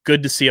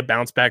 Good to see a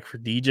bounce back for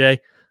DJ,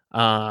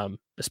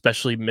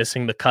 especially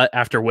missing the cut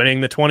after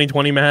winning the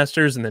 2020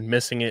 Masters and then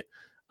missing it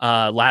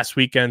last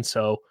weekend.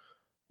 So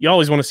you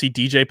always want to see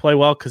DJ play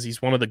well because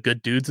he's one of the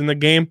good dudes in the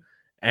game.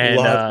 And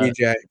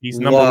DJ. He's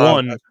number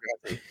one.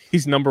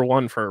 He's number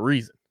one for a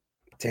reason.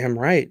 Damn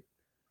right.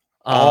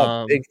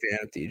 Big fan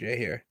of DJ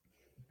here.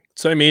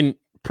 So, I mean,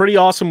 pretty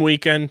awesome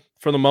weekend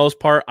for the most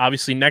part.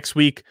 Obviously, next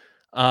week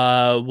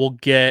we'll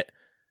get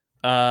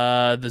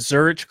the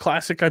Zurich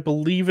Classic, I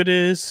believe it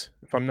is,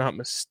 if I'm not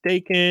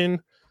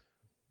mistaken.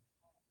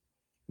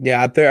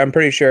 Yeah, I'm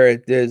pretty sure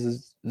it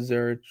is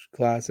Zurich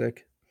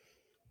Classic.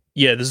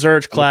 Yeah, the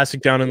Zurich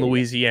Classic down in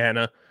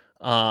Louisiana.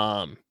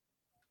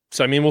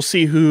 So, I mean, we'll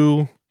see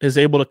who is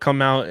able to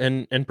come out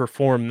and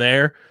perform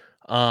there.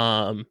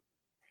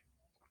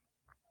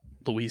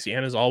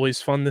 Louisiana is always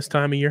fun this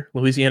time of year.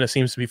 Louisiana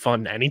seems to be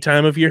fun any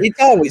time of year. It's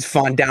always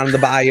fun down in the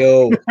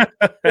bayou.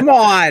 Come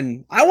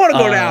on. I want to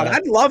go down.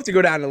 I'd love to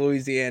go down to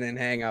Louisiana and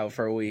hang out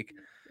for a week.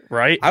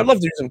 Right? I'd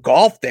love to do some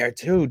golf there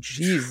too.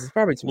 Jeez,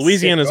 probably some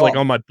Louisiana is like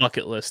on my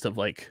bucket list of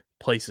like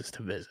places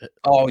to visit.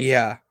 Oh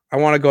yeah. I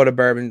want to go to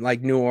Bourbon,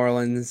 like New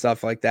Orleans and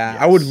stuff like that.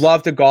 Yes. I would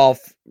love to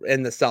golf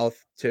in the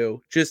South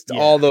too. Just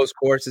all those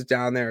courses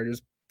down there are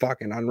just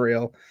fucking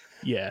unreal.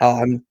 Yeah.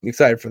 I'm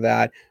excited for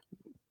that.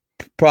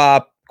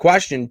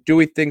 Question: do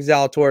we think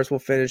Zalatoris will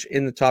finish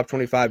in the top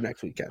 25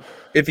 next weekend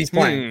if he's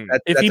playing?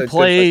 If he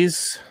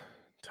plays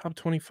top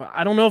 25,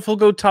 I don't know if he'll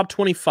go top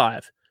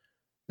 25.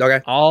 Okay,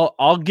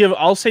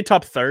 I'll say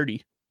top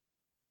 30.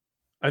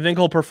 I think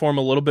he'll perform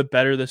a little bit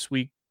better this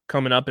week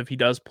coming up if he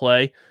does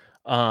play.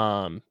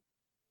 Kind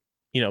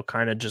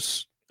of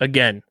just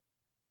again,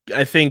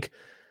 I think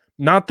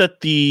not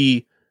that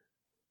the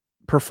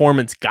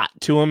performance got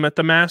to him at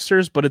the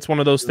Masters, but it's one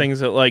of those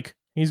things that like.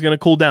 He's going to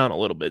cool down a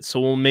little bit, so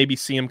we'll maybe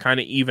see him kind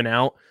of even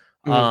out.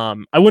 I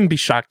wouldn't be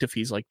shocked if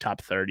he's like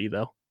top 30,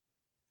 though.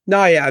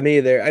 No, yeah, me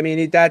either. I mean,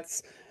 I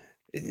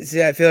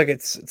feel like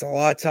it's a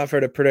lot tougher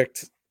to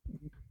predict,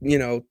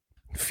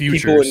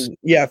 futures.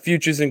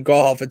 Futures in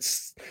golf.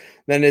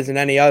 Than it is in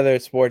any other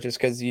sport, just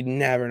because you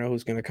never know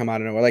who's going to come out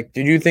of nowhere. Like,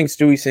 did you think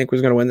Stewie Cink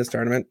was going to win this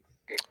tournament?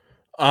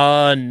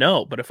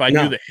 No, but if I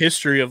knew the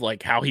history of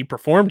like how he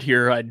performed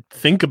here, I'd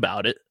think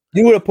about it.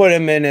 You would have put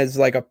him in as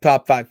like a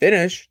top 5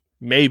 finish.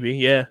 Maybe,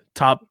 yeah.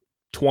 Top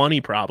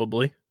 20,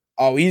 probably.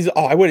 I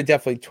would have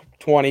definitely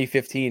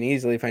 2015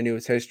 easily if I knew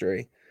his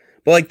history.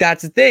 But like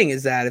that's the thing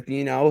is that if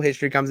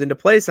history comes into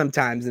play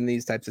sometimes in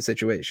these types of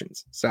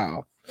situations.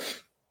 So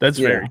that's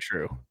very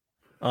true.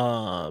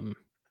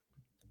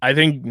 I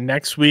think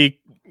next week,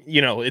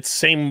 it's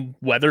same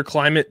weather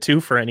climate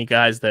too for any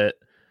guys that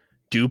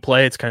do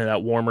play. It's kind of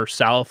that warmer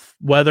south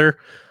weather.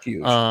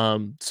 Huge.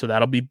 So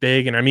that'll be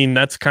big. And I mean,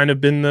 that's kind of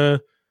been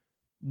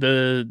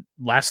the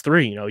last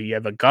three. You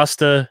have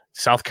Augusta,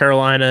 South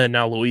Carolina, and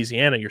now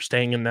Louisiana. You're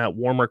staying in that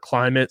warmer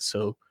climate,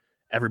 so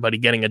everybody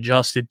getting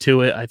adjusted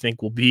to it, I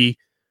think will be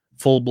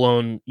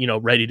full-blown,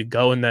 ready to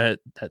go in that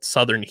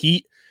southern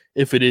heat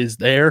if it is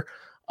there.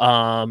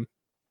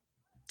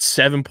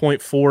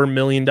 $7.4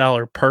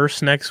 million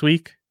purse next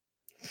week.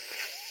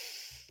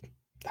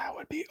 That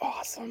would be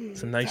awesome.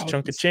 It's a nice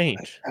chunk of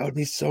change. That would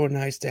be so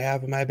nice to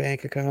have in my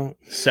bank account.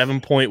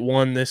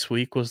 7.1 this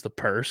week was the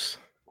purse.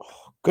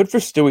 Good for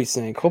Stewie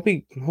Sink. Hope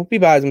he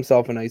buys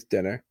himself a nice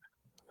dinner.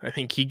 I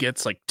think he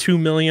gets like $2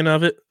 million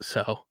of it.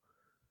 So,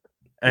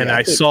 and yeah,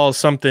 I saw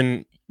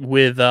something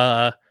with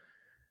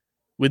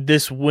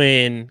this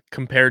win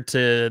compared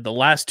to the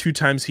last 2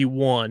 times he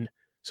won.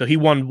 So he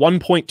won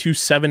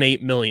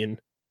 $1.278 million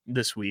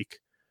this week,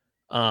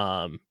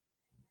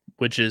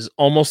 which is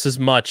almost as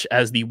much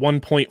as the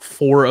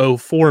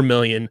 $1.404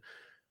 million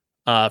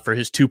for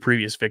his 2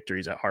 previous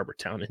victories at Harbor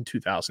Town in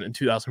 2000 and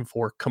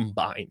 2004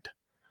 combined.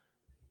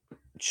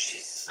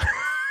 Jeez,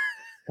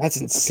 that's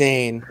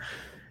insane.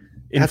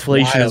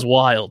 Inflation is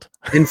wild.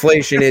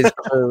 Inflation is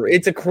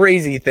it's a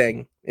crazy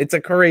thing. It's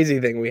a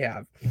crazy thing we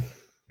have.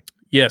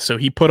 Yeah, so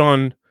he put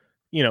on,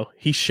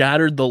 he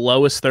shattered the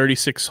lowest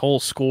 36-hole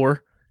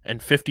score and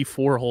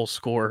 54-hole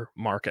score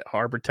mark at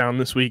Harbor Town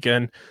this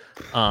weekend.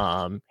 He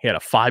had a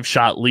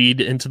 5-shot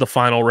lead into the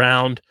final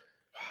round.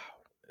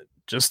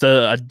 Just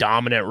a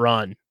dominant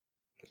run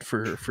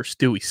for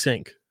Stewie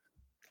Sink.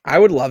 I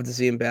would love to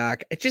see him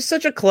back. It's just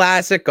such a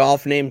classic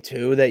golf name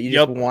too that you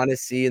just want to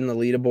see in the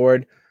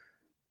leaderboard.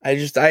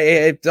 Just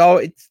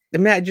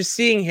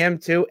seeing him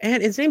too,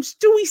 and his name's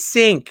Stewie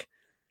Sink.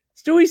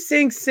 Stewie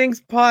Sink sinks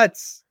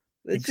putts.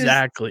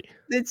 Exactly.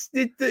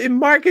 It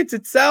markets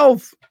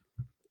itself.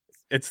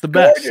 It's the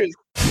best. Gorgeous.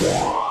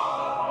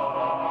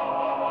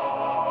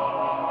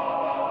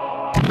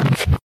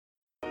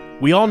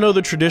 We all know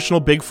the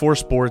traditional Big Four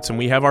sports, and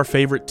we have our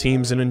favorite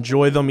teams and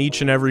enjoy them each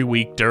and every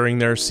week during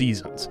their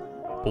seasons.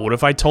 But what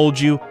if I told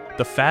you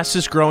the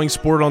fastest growing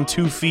sport on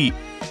 2 feet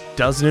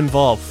doesn't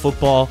involve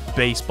football,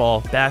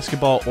 baseball,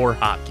 basketball, or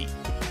hockey?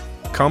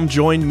 Come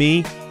join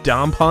me,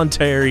 Dom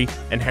Ponteri,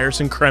 and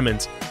Harrison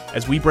Kremens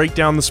as we break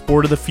down the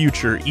sport of the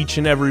future each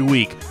and every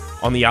week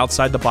on the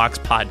Outside the Box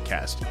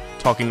podcast,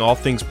 talking all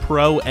things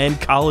pro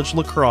and college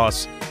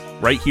lacrosse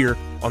right here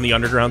on the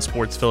Underground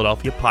Sports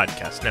Philadelphia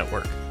Podcast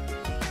Network.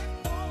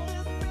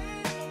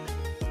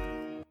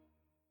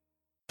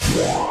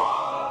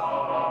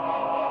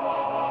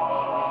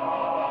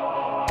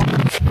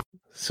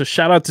 So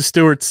shout out to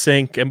Stuart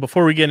Sink. And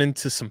before we get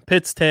into some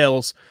Pitt's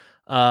tales,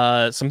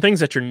 some things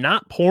that you're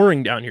not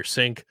pouring down your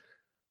sink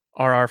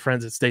are our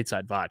friends at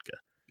Stateside Vodka.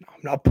 I'm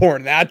not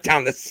pouring that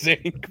down the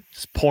sink.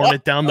 Just pouring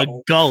it down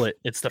the gullet.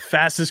 It's the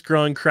fastest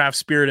growing craft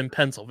spirit in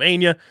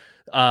Pennsylvania,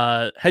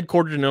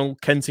 headquartered in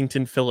Old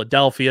Kensington,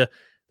 Philadelphia.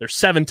 They're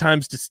 7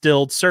 times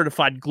distilled,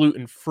 certified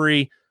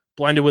gluten-free,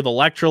 blended with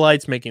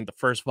electrolytes, making the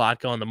first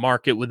vodka on the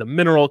market with a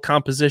mineral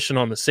composition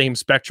on the same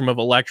spectrum of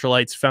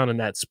electrolytes found in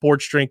that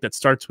sports drink that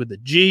starts with a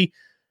G.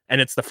 And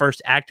it's the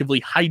first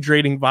actively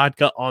hydrating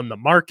vodka on the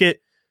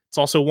market. It's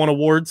also won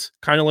awards,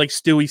 kind of like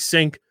Stewie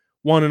Sink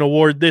won an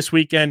award this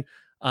weekend.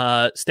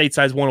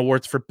 Stateside's won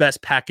awards for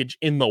best package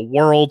in the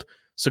world.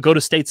 So go to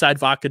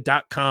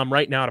statesidevodka.com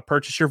right now to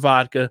purchase your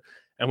vodka.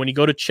 And when you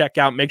go to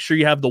checkout, make sure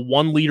you have the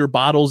 1-liter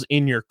bottles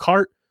in your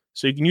cart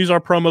so you can use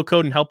our promo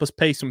code and help us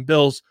pay some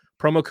bills.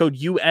 Promo code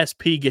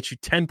USP gets you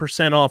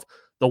 10% off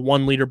the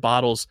 1-liter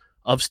bottles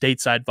of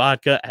Stateside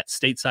Vodka at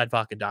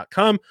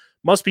statesidevodka.com.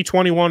 Must be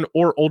 21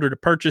 or older to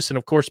purchase. And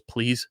of course,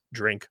 please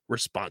drink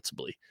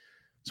responsibly.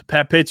 So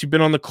Pat Pitts, you've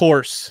been on the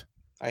course.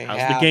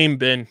 How's the game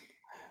been?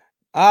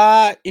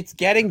 It's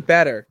getting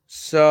better.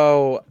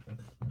 So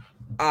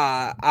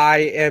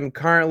I am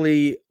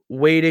currently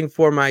waiting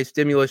for my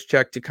stimulus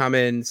check to come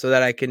in so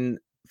that I can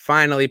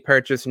finally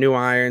purchase new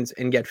irons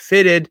and get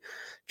fitted,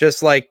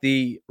 just like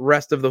the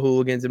rest of the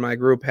hooligans in my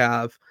group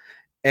have.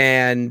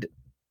 And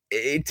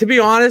to be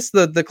honest,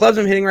 the clubs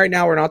I'm hitting right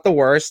now are not the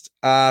worst.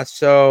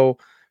 So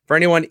for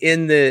anyone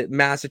in the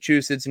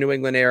Massachusetts, New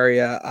England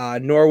area,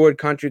 Norwood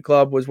Country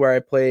Club was where I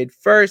played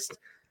first.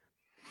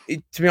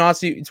 To be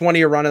honest, it's one of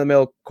your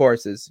run-of-the-mill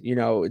courses.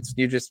 It's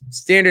you just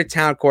standard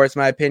town course, in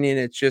my opinion.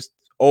 It's just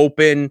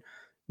open,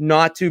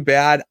 not too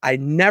bad. I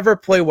never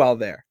play well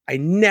there.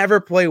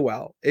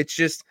 It's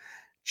just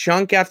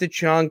chunk after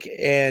chunk,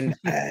 and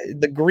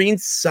the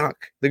greens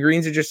suck. The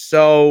greens are just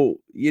so,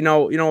 you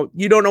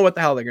don't know what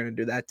the hell they're going to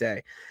do that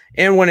day.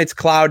 And when it's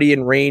cloudy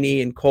and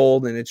rainy and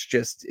cold and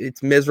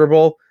it's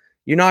miserable,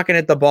 you're not going to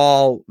hit the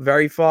ball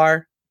very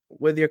far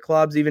with your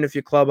clubs, even if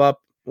you club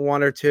up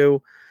 1 or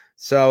 2.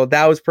 So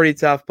that was pretty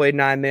tough. Played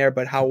 9 there.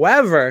 But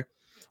however,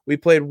 we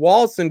played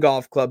Walston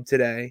Golf Club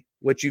today,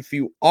 which if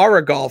you are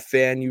a golf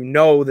fan, you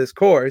know this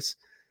course.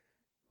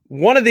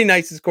 One of the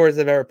nicest courses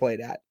I've ever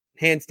played at,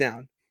 hands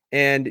down.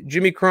 And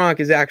Jimmy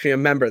Kronk is actually a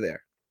member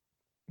there.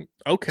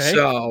 Okay.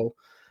 So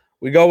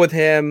we go with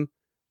him.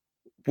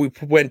 We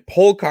went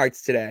pole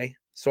carts today.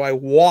 So I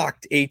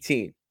walked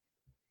 18.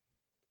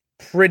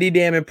 Pretty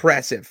damn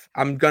impressive.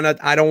 I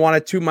don't want to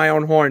toot my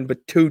own horn,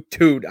 but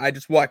toot. I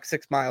just walked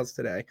 6 miles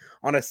today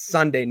on a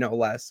Sunday, no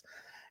less.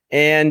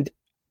 And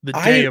the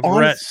day of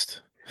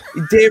rest.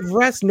 Day of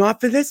rest,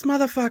 not for this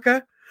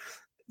motherfucker.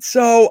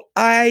 So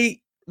I'm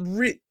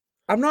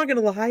not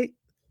gonna lie,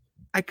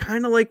 I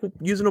kind of like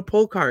using a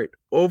pull cart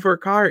over a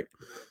cart.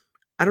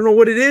 I don't know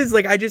what it is.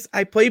 Like I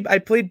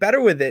played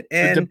better with it.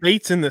 And the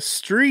debates in the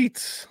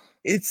streets.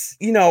 It's,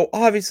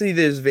 obviously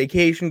there's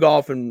vacation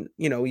golf and,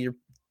 you're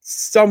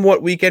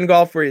somewhat weekend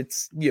golf where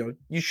it's, you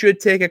should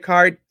take a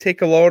cart,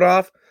 take a load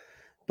off.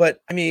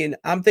 But I mean,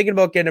 I'm thinking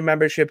about getting a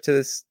membership to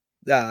this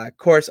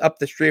course up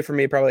the street from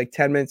me, probably like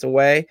 10 minutes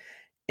away.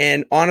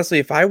 And honestly,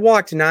 if I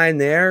walked 9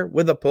 there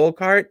with a pull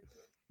cart,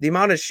 the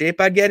amount of shape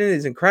I'd get in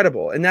is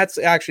incredible. And that's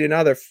actually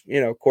another,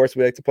 course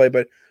we like to play.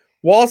 But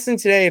Wollaston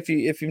today, if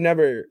you've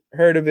never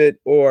heard of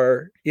it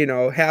or,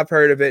 have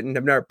heard of it and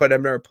have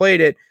never played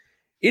it,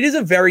 it is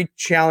a very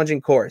challenging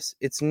course.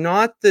 It's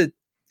not the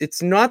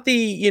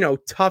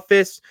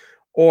toughest,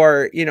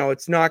 or,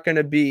 it's not going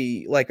to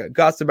be like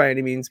Augusta by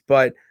any means,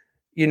 but,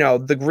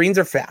 the greens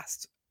are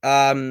fast.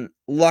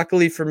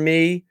 Luckily for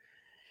me,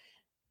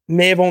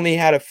 may have only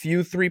had a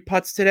few 3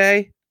 putts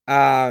today.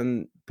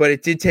 But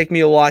it did take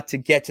me a lot to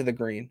get to the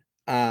green.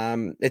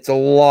 It's a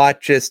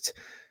lot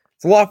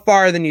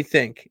farther than you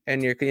think.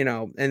 And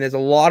and there's a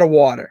lot of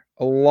water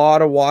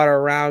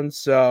around.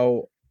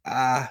 So,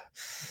 what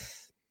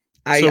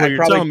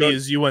you're telling me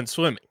is you went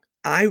swimming.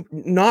 I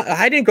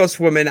didn't go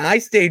swimming. I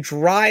stayed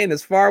dry and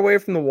as far away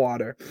from the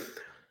water.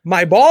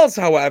 My balls,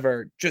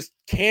 however, just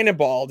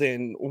cannonballed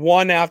in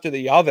one after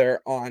the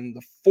other on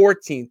the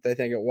 14th, I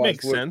think it was.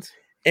 Makes sense.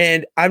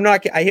 And I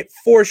hit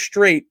 4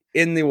 straight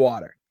in the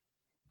water.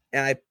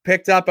 And I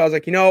picked up, I was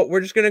like, we're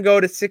just going to go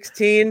to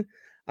 16.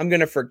 I'm going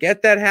to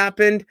forget that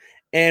happened.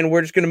 And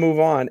we're just going to move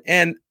on.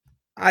 And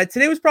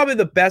today was probably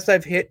the best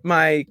I've hit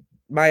my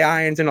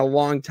irons in a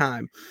long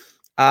time.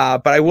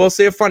 But I will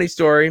say a funny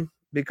story,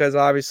 because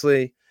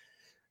obviously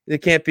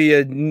it can't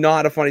be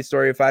not a funny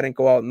story if I didn't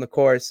go out in the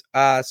course.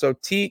 So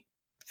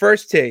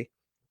first tee,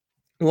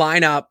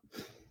 line up,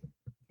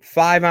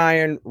 5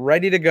 iron,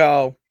 ready to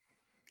go.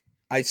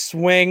 I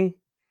swing,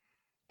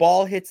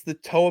 ball hits the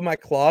toe of my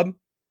club.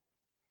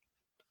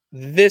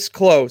 This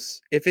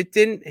close. If it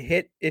didn't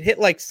hit, it hit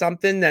like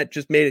something that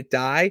just made it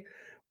die.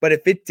 But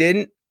if it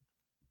didn't,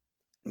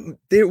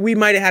 we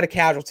might have had a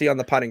casualty on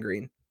the putting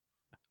green.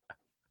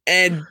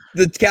 And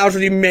the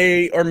casualty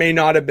may or may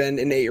not have been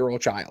an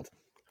 8-year-old child.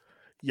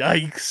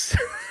 Yikes.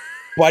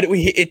 But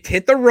it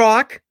hit the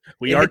rock.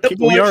 We are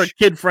a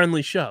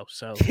kid-friendly show,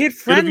 so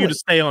kid-friendly. Good of you to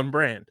stay on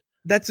brand.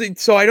 That's it.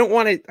 So I don't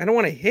want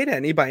to hit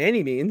any by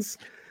any means.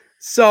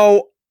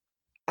 So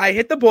I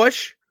hit the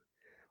bush.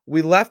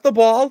 We left the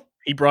ball.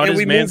 He brought his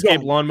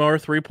Manscaped Lawnmower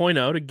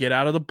 3.0 to get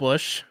out of the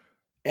bush.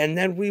 And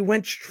then we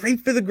went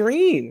straight for the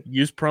green.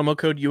 Use promo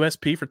code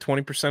USP for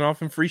 20%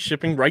 off and free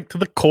shipping right to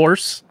the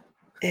course.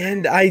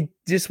 And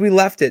we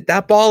left it.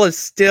 That ball is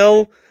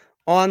still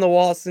on the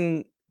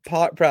Wollaston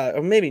pot,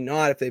 or maybe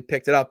not if they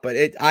picked it up, but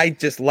I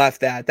just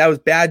left that. That was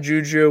bad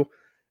juju,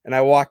 and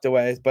I walked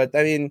away. But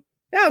I mean,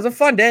 yeah, it was a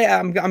fun day.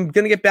 I'm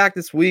gonna get back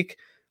this week.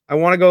 I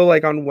want to go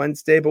like on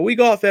Wednesday, but we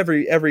golf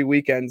every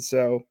weekend,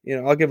 so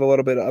I'll give a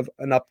little bit of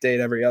an update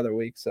every other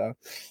week. So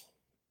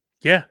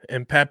yeah,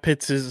 and Pat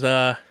Pitts'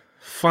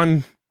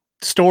 fun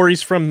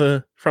stories from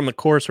the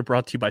course are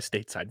brought to you by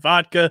Stateside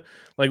Vodka.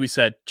 Like we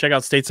said, check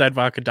out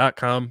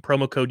statesidevodka.com.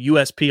 Promo code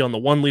USP on the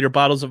 1-liter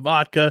bottles of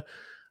vodka.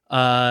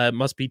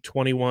 Must be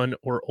 21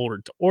 or older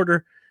to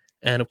order,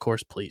 and of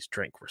course, please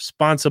drink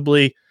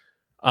responsibly.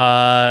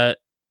 Can't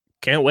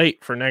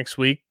wait for next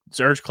week.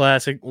 Zurich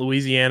Classic,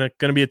 Louisiana.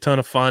 Going to be a ton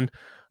of fun.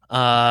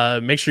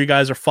 Make sure you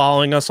guys are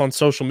following us on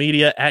social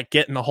media at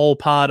Getting the Whole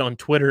Pod on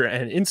Twitter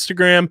and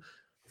Instagram.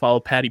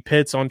 Follow Patty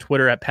Pitts on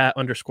Twitter at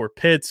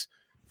Pat_Pitts.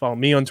 Follow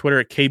me on Twitter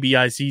at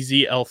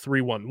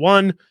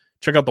KBIZZL311.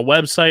 Check out the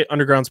website,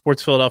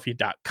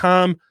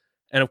 undergroundsportsphiladelphia.com.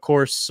 And of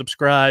course,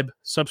 subscribe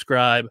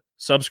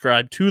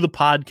to the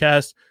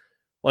podcast.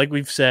 Like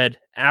we've said,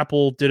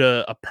 Apple did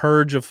a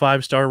purge of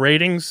 5-star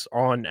ratings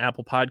on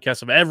Apple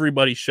Podcasts of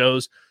everybody's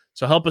shows.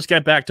 So help us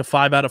get back to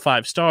 5 out of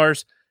 5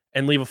 stars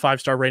and leave a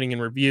 5-star rating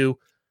and review.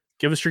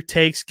 Give us your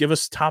takes. Give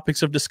us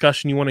topics of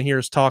discussion you want to hear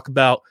us talk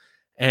about.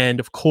 And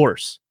of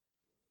course,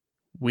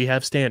 we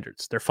have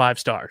standards. They're 5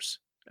 stars.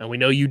 And we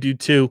know you do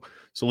too.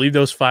 So leave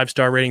those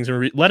 5-star ratings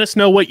and let us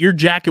know what your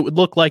jacket would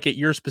look like at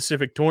your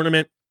specific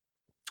tournament.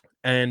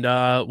 And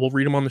we'll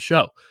read them on the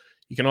show.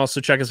 You can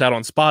also check us out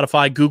on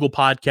Spotify, Google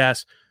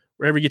Podcasts,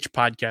 wherever you get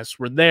your podcasts.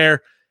 We're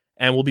there.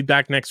 And we'll be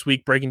back next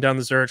week breaking down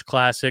the Zurich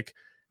Classic.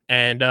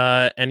 And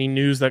any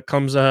news that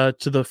comes to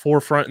the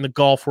forefront in the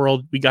golf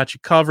world, we got you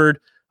covered.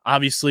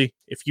 Obviously,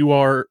 if you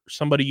are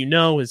somebody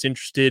is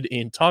interested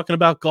in talking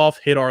about golf,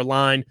 hit our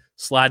line,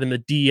 slide in the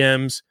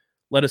DMs.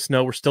 Let us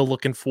know. We're still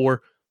looking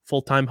for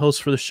full-time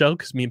hosts for the show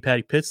because me and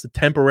Patty Pitts, the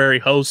temporary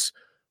hosts,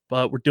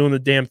 but we're doing the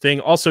damn thing.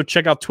 Also,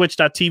 check out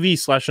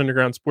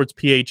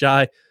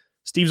twitch.tv/undergroundsportsphi.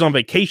 Steve's on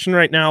vacation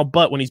right now,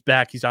 but when he's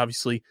back, he's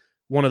obviously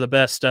one of the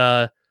best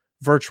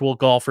virtual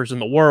golfers in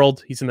the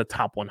world. He's in the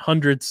top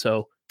 100,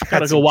 so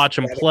gotta go watch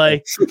him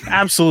play.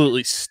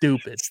 Absolutely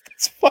stupid.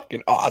 It's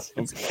fucking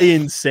awesome. It's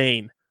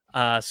insane.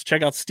 So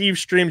check out Steve's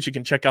streams. You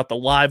can check out the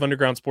live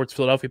Underground Sports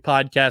Philadelphia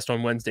podcast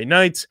on Wednesday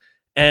nights.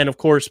 And, of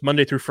course,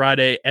 Monday through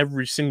Friday,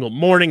 every single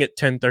morning at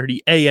 10:30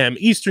 a.m.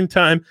 Eastern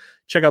Time.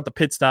 Check out the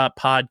Pit Stop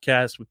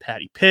podcast with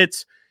Patty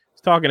Pitts.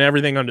 He's talking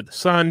everything under the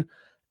sun.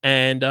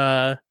 And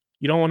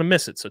you don't want to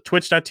miss it. So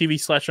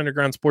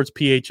twitch.tv/Underground Sports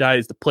PHI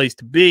is the place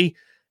to be.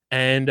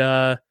 And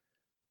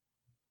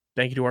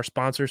thank you to our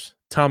sponsors,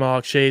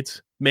 Tomahawk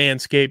Shades,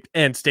 Manscaped,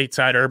 and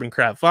Stateside Urban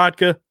Craft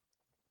Vodka.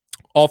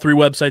 All three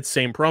websites,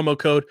 same promo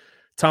code,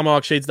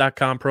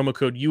 TomahawkShades.com, promo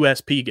code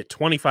USP. You get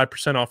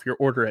 25% off your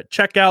order at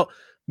checkout.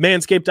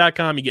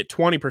 Manscaped.com, you get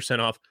 20%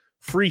 off,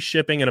 free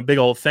shipping, and a big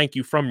old thank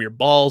you from your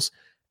balls.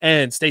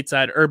 And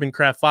Stateside Urban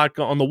Craft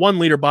Vodka. On the 1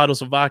 liter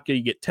bottles of vodka,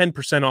 you get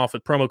 10% off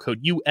with promo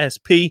code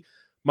USP.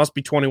 Must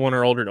be 21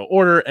 or older to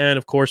order. And,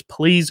 of course,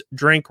 please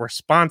drink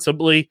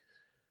responsibly.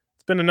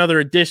 It's been another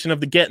edition of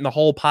the Get in the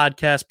Hole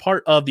podcast,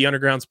 part of the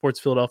Underground Sports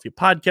Philadelphia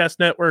podcast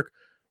network.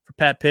 For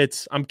Pat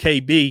Pitts, I'm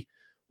KB.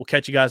 We'll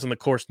catch you guys on the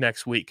course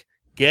next week.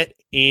 Get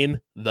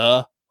in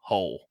the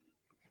hole.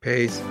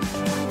 Peace.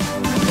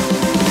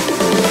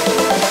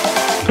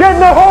 Get in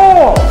the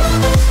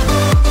hole!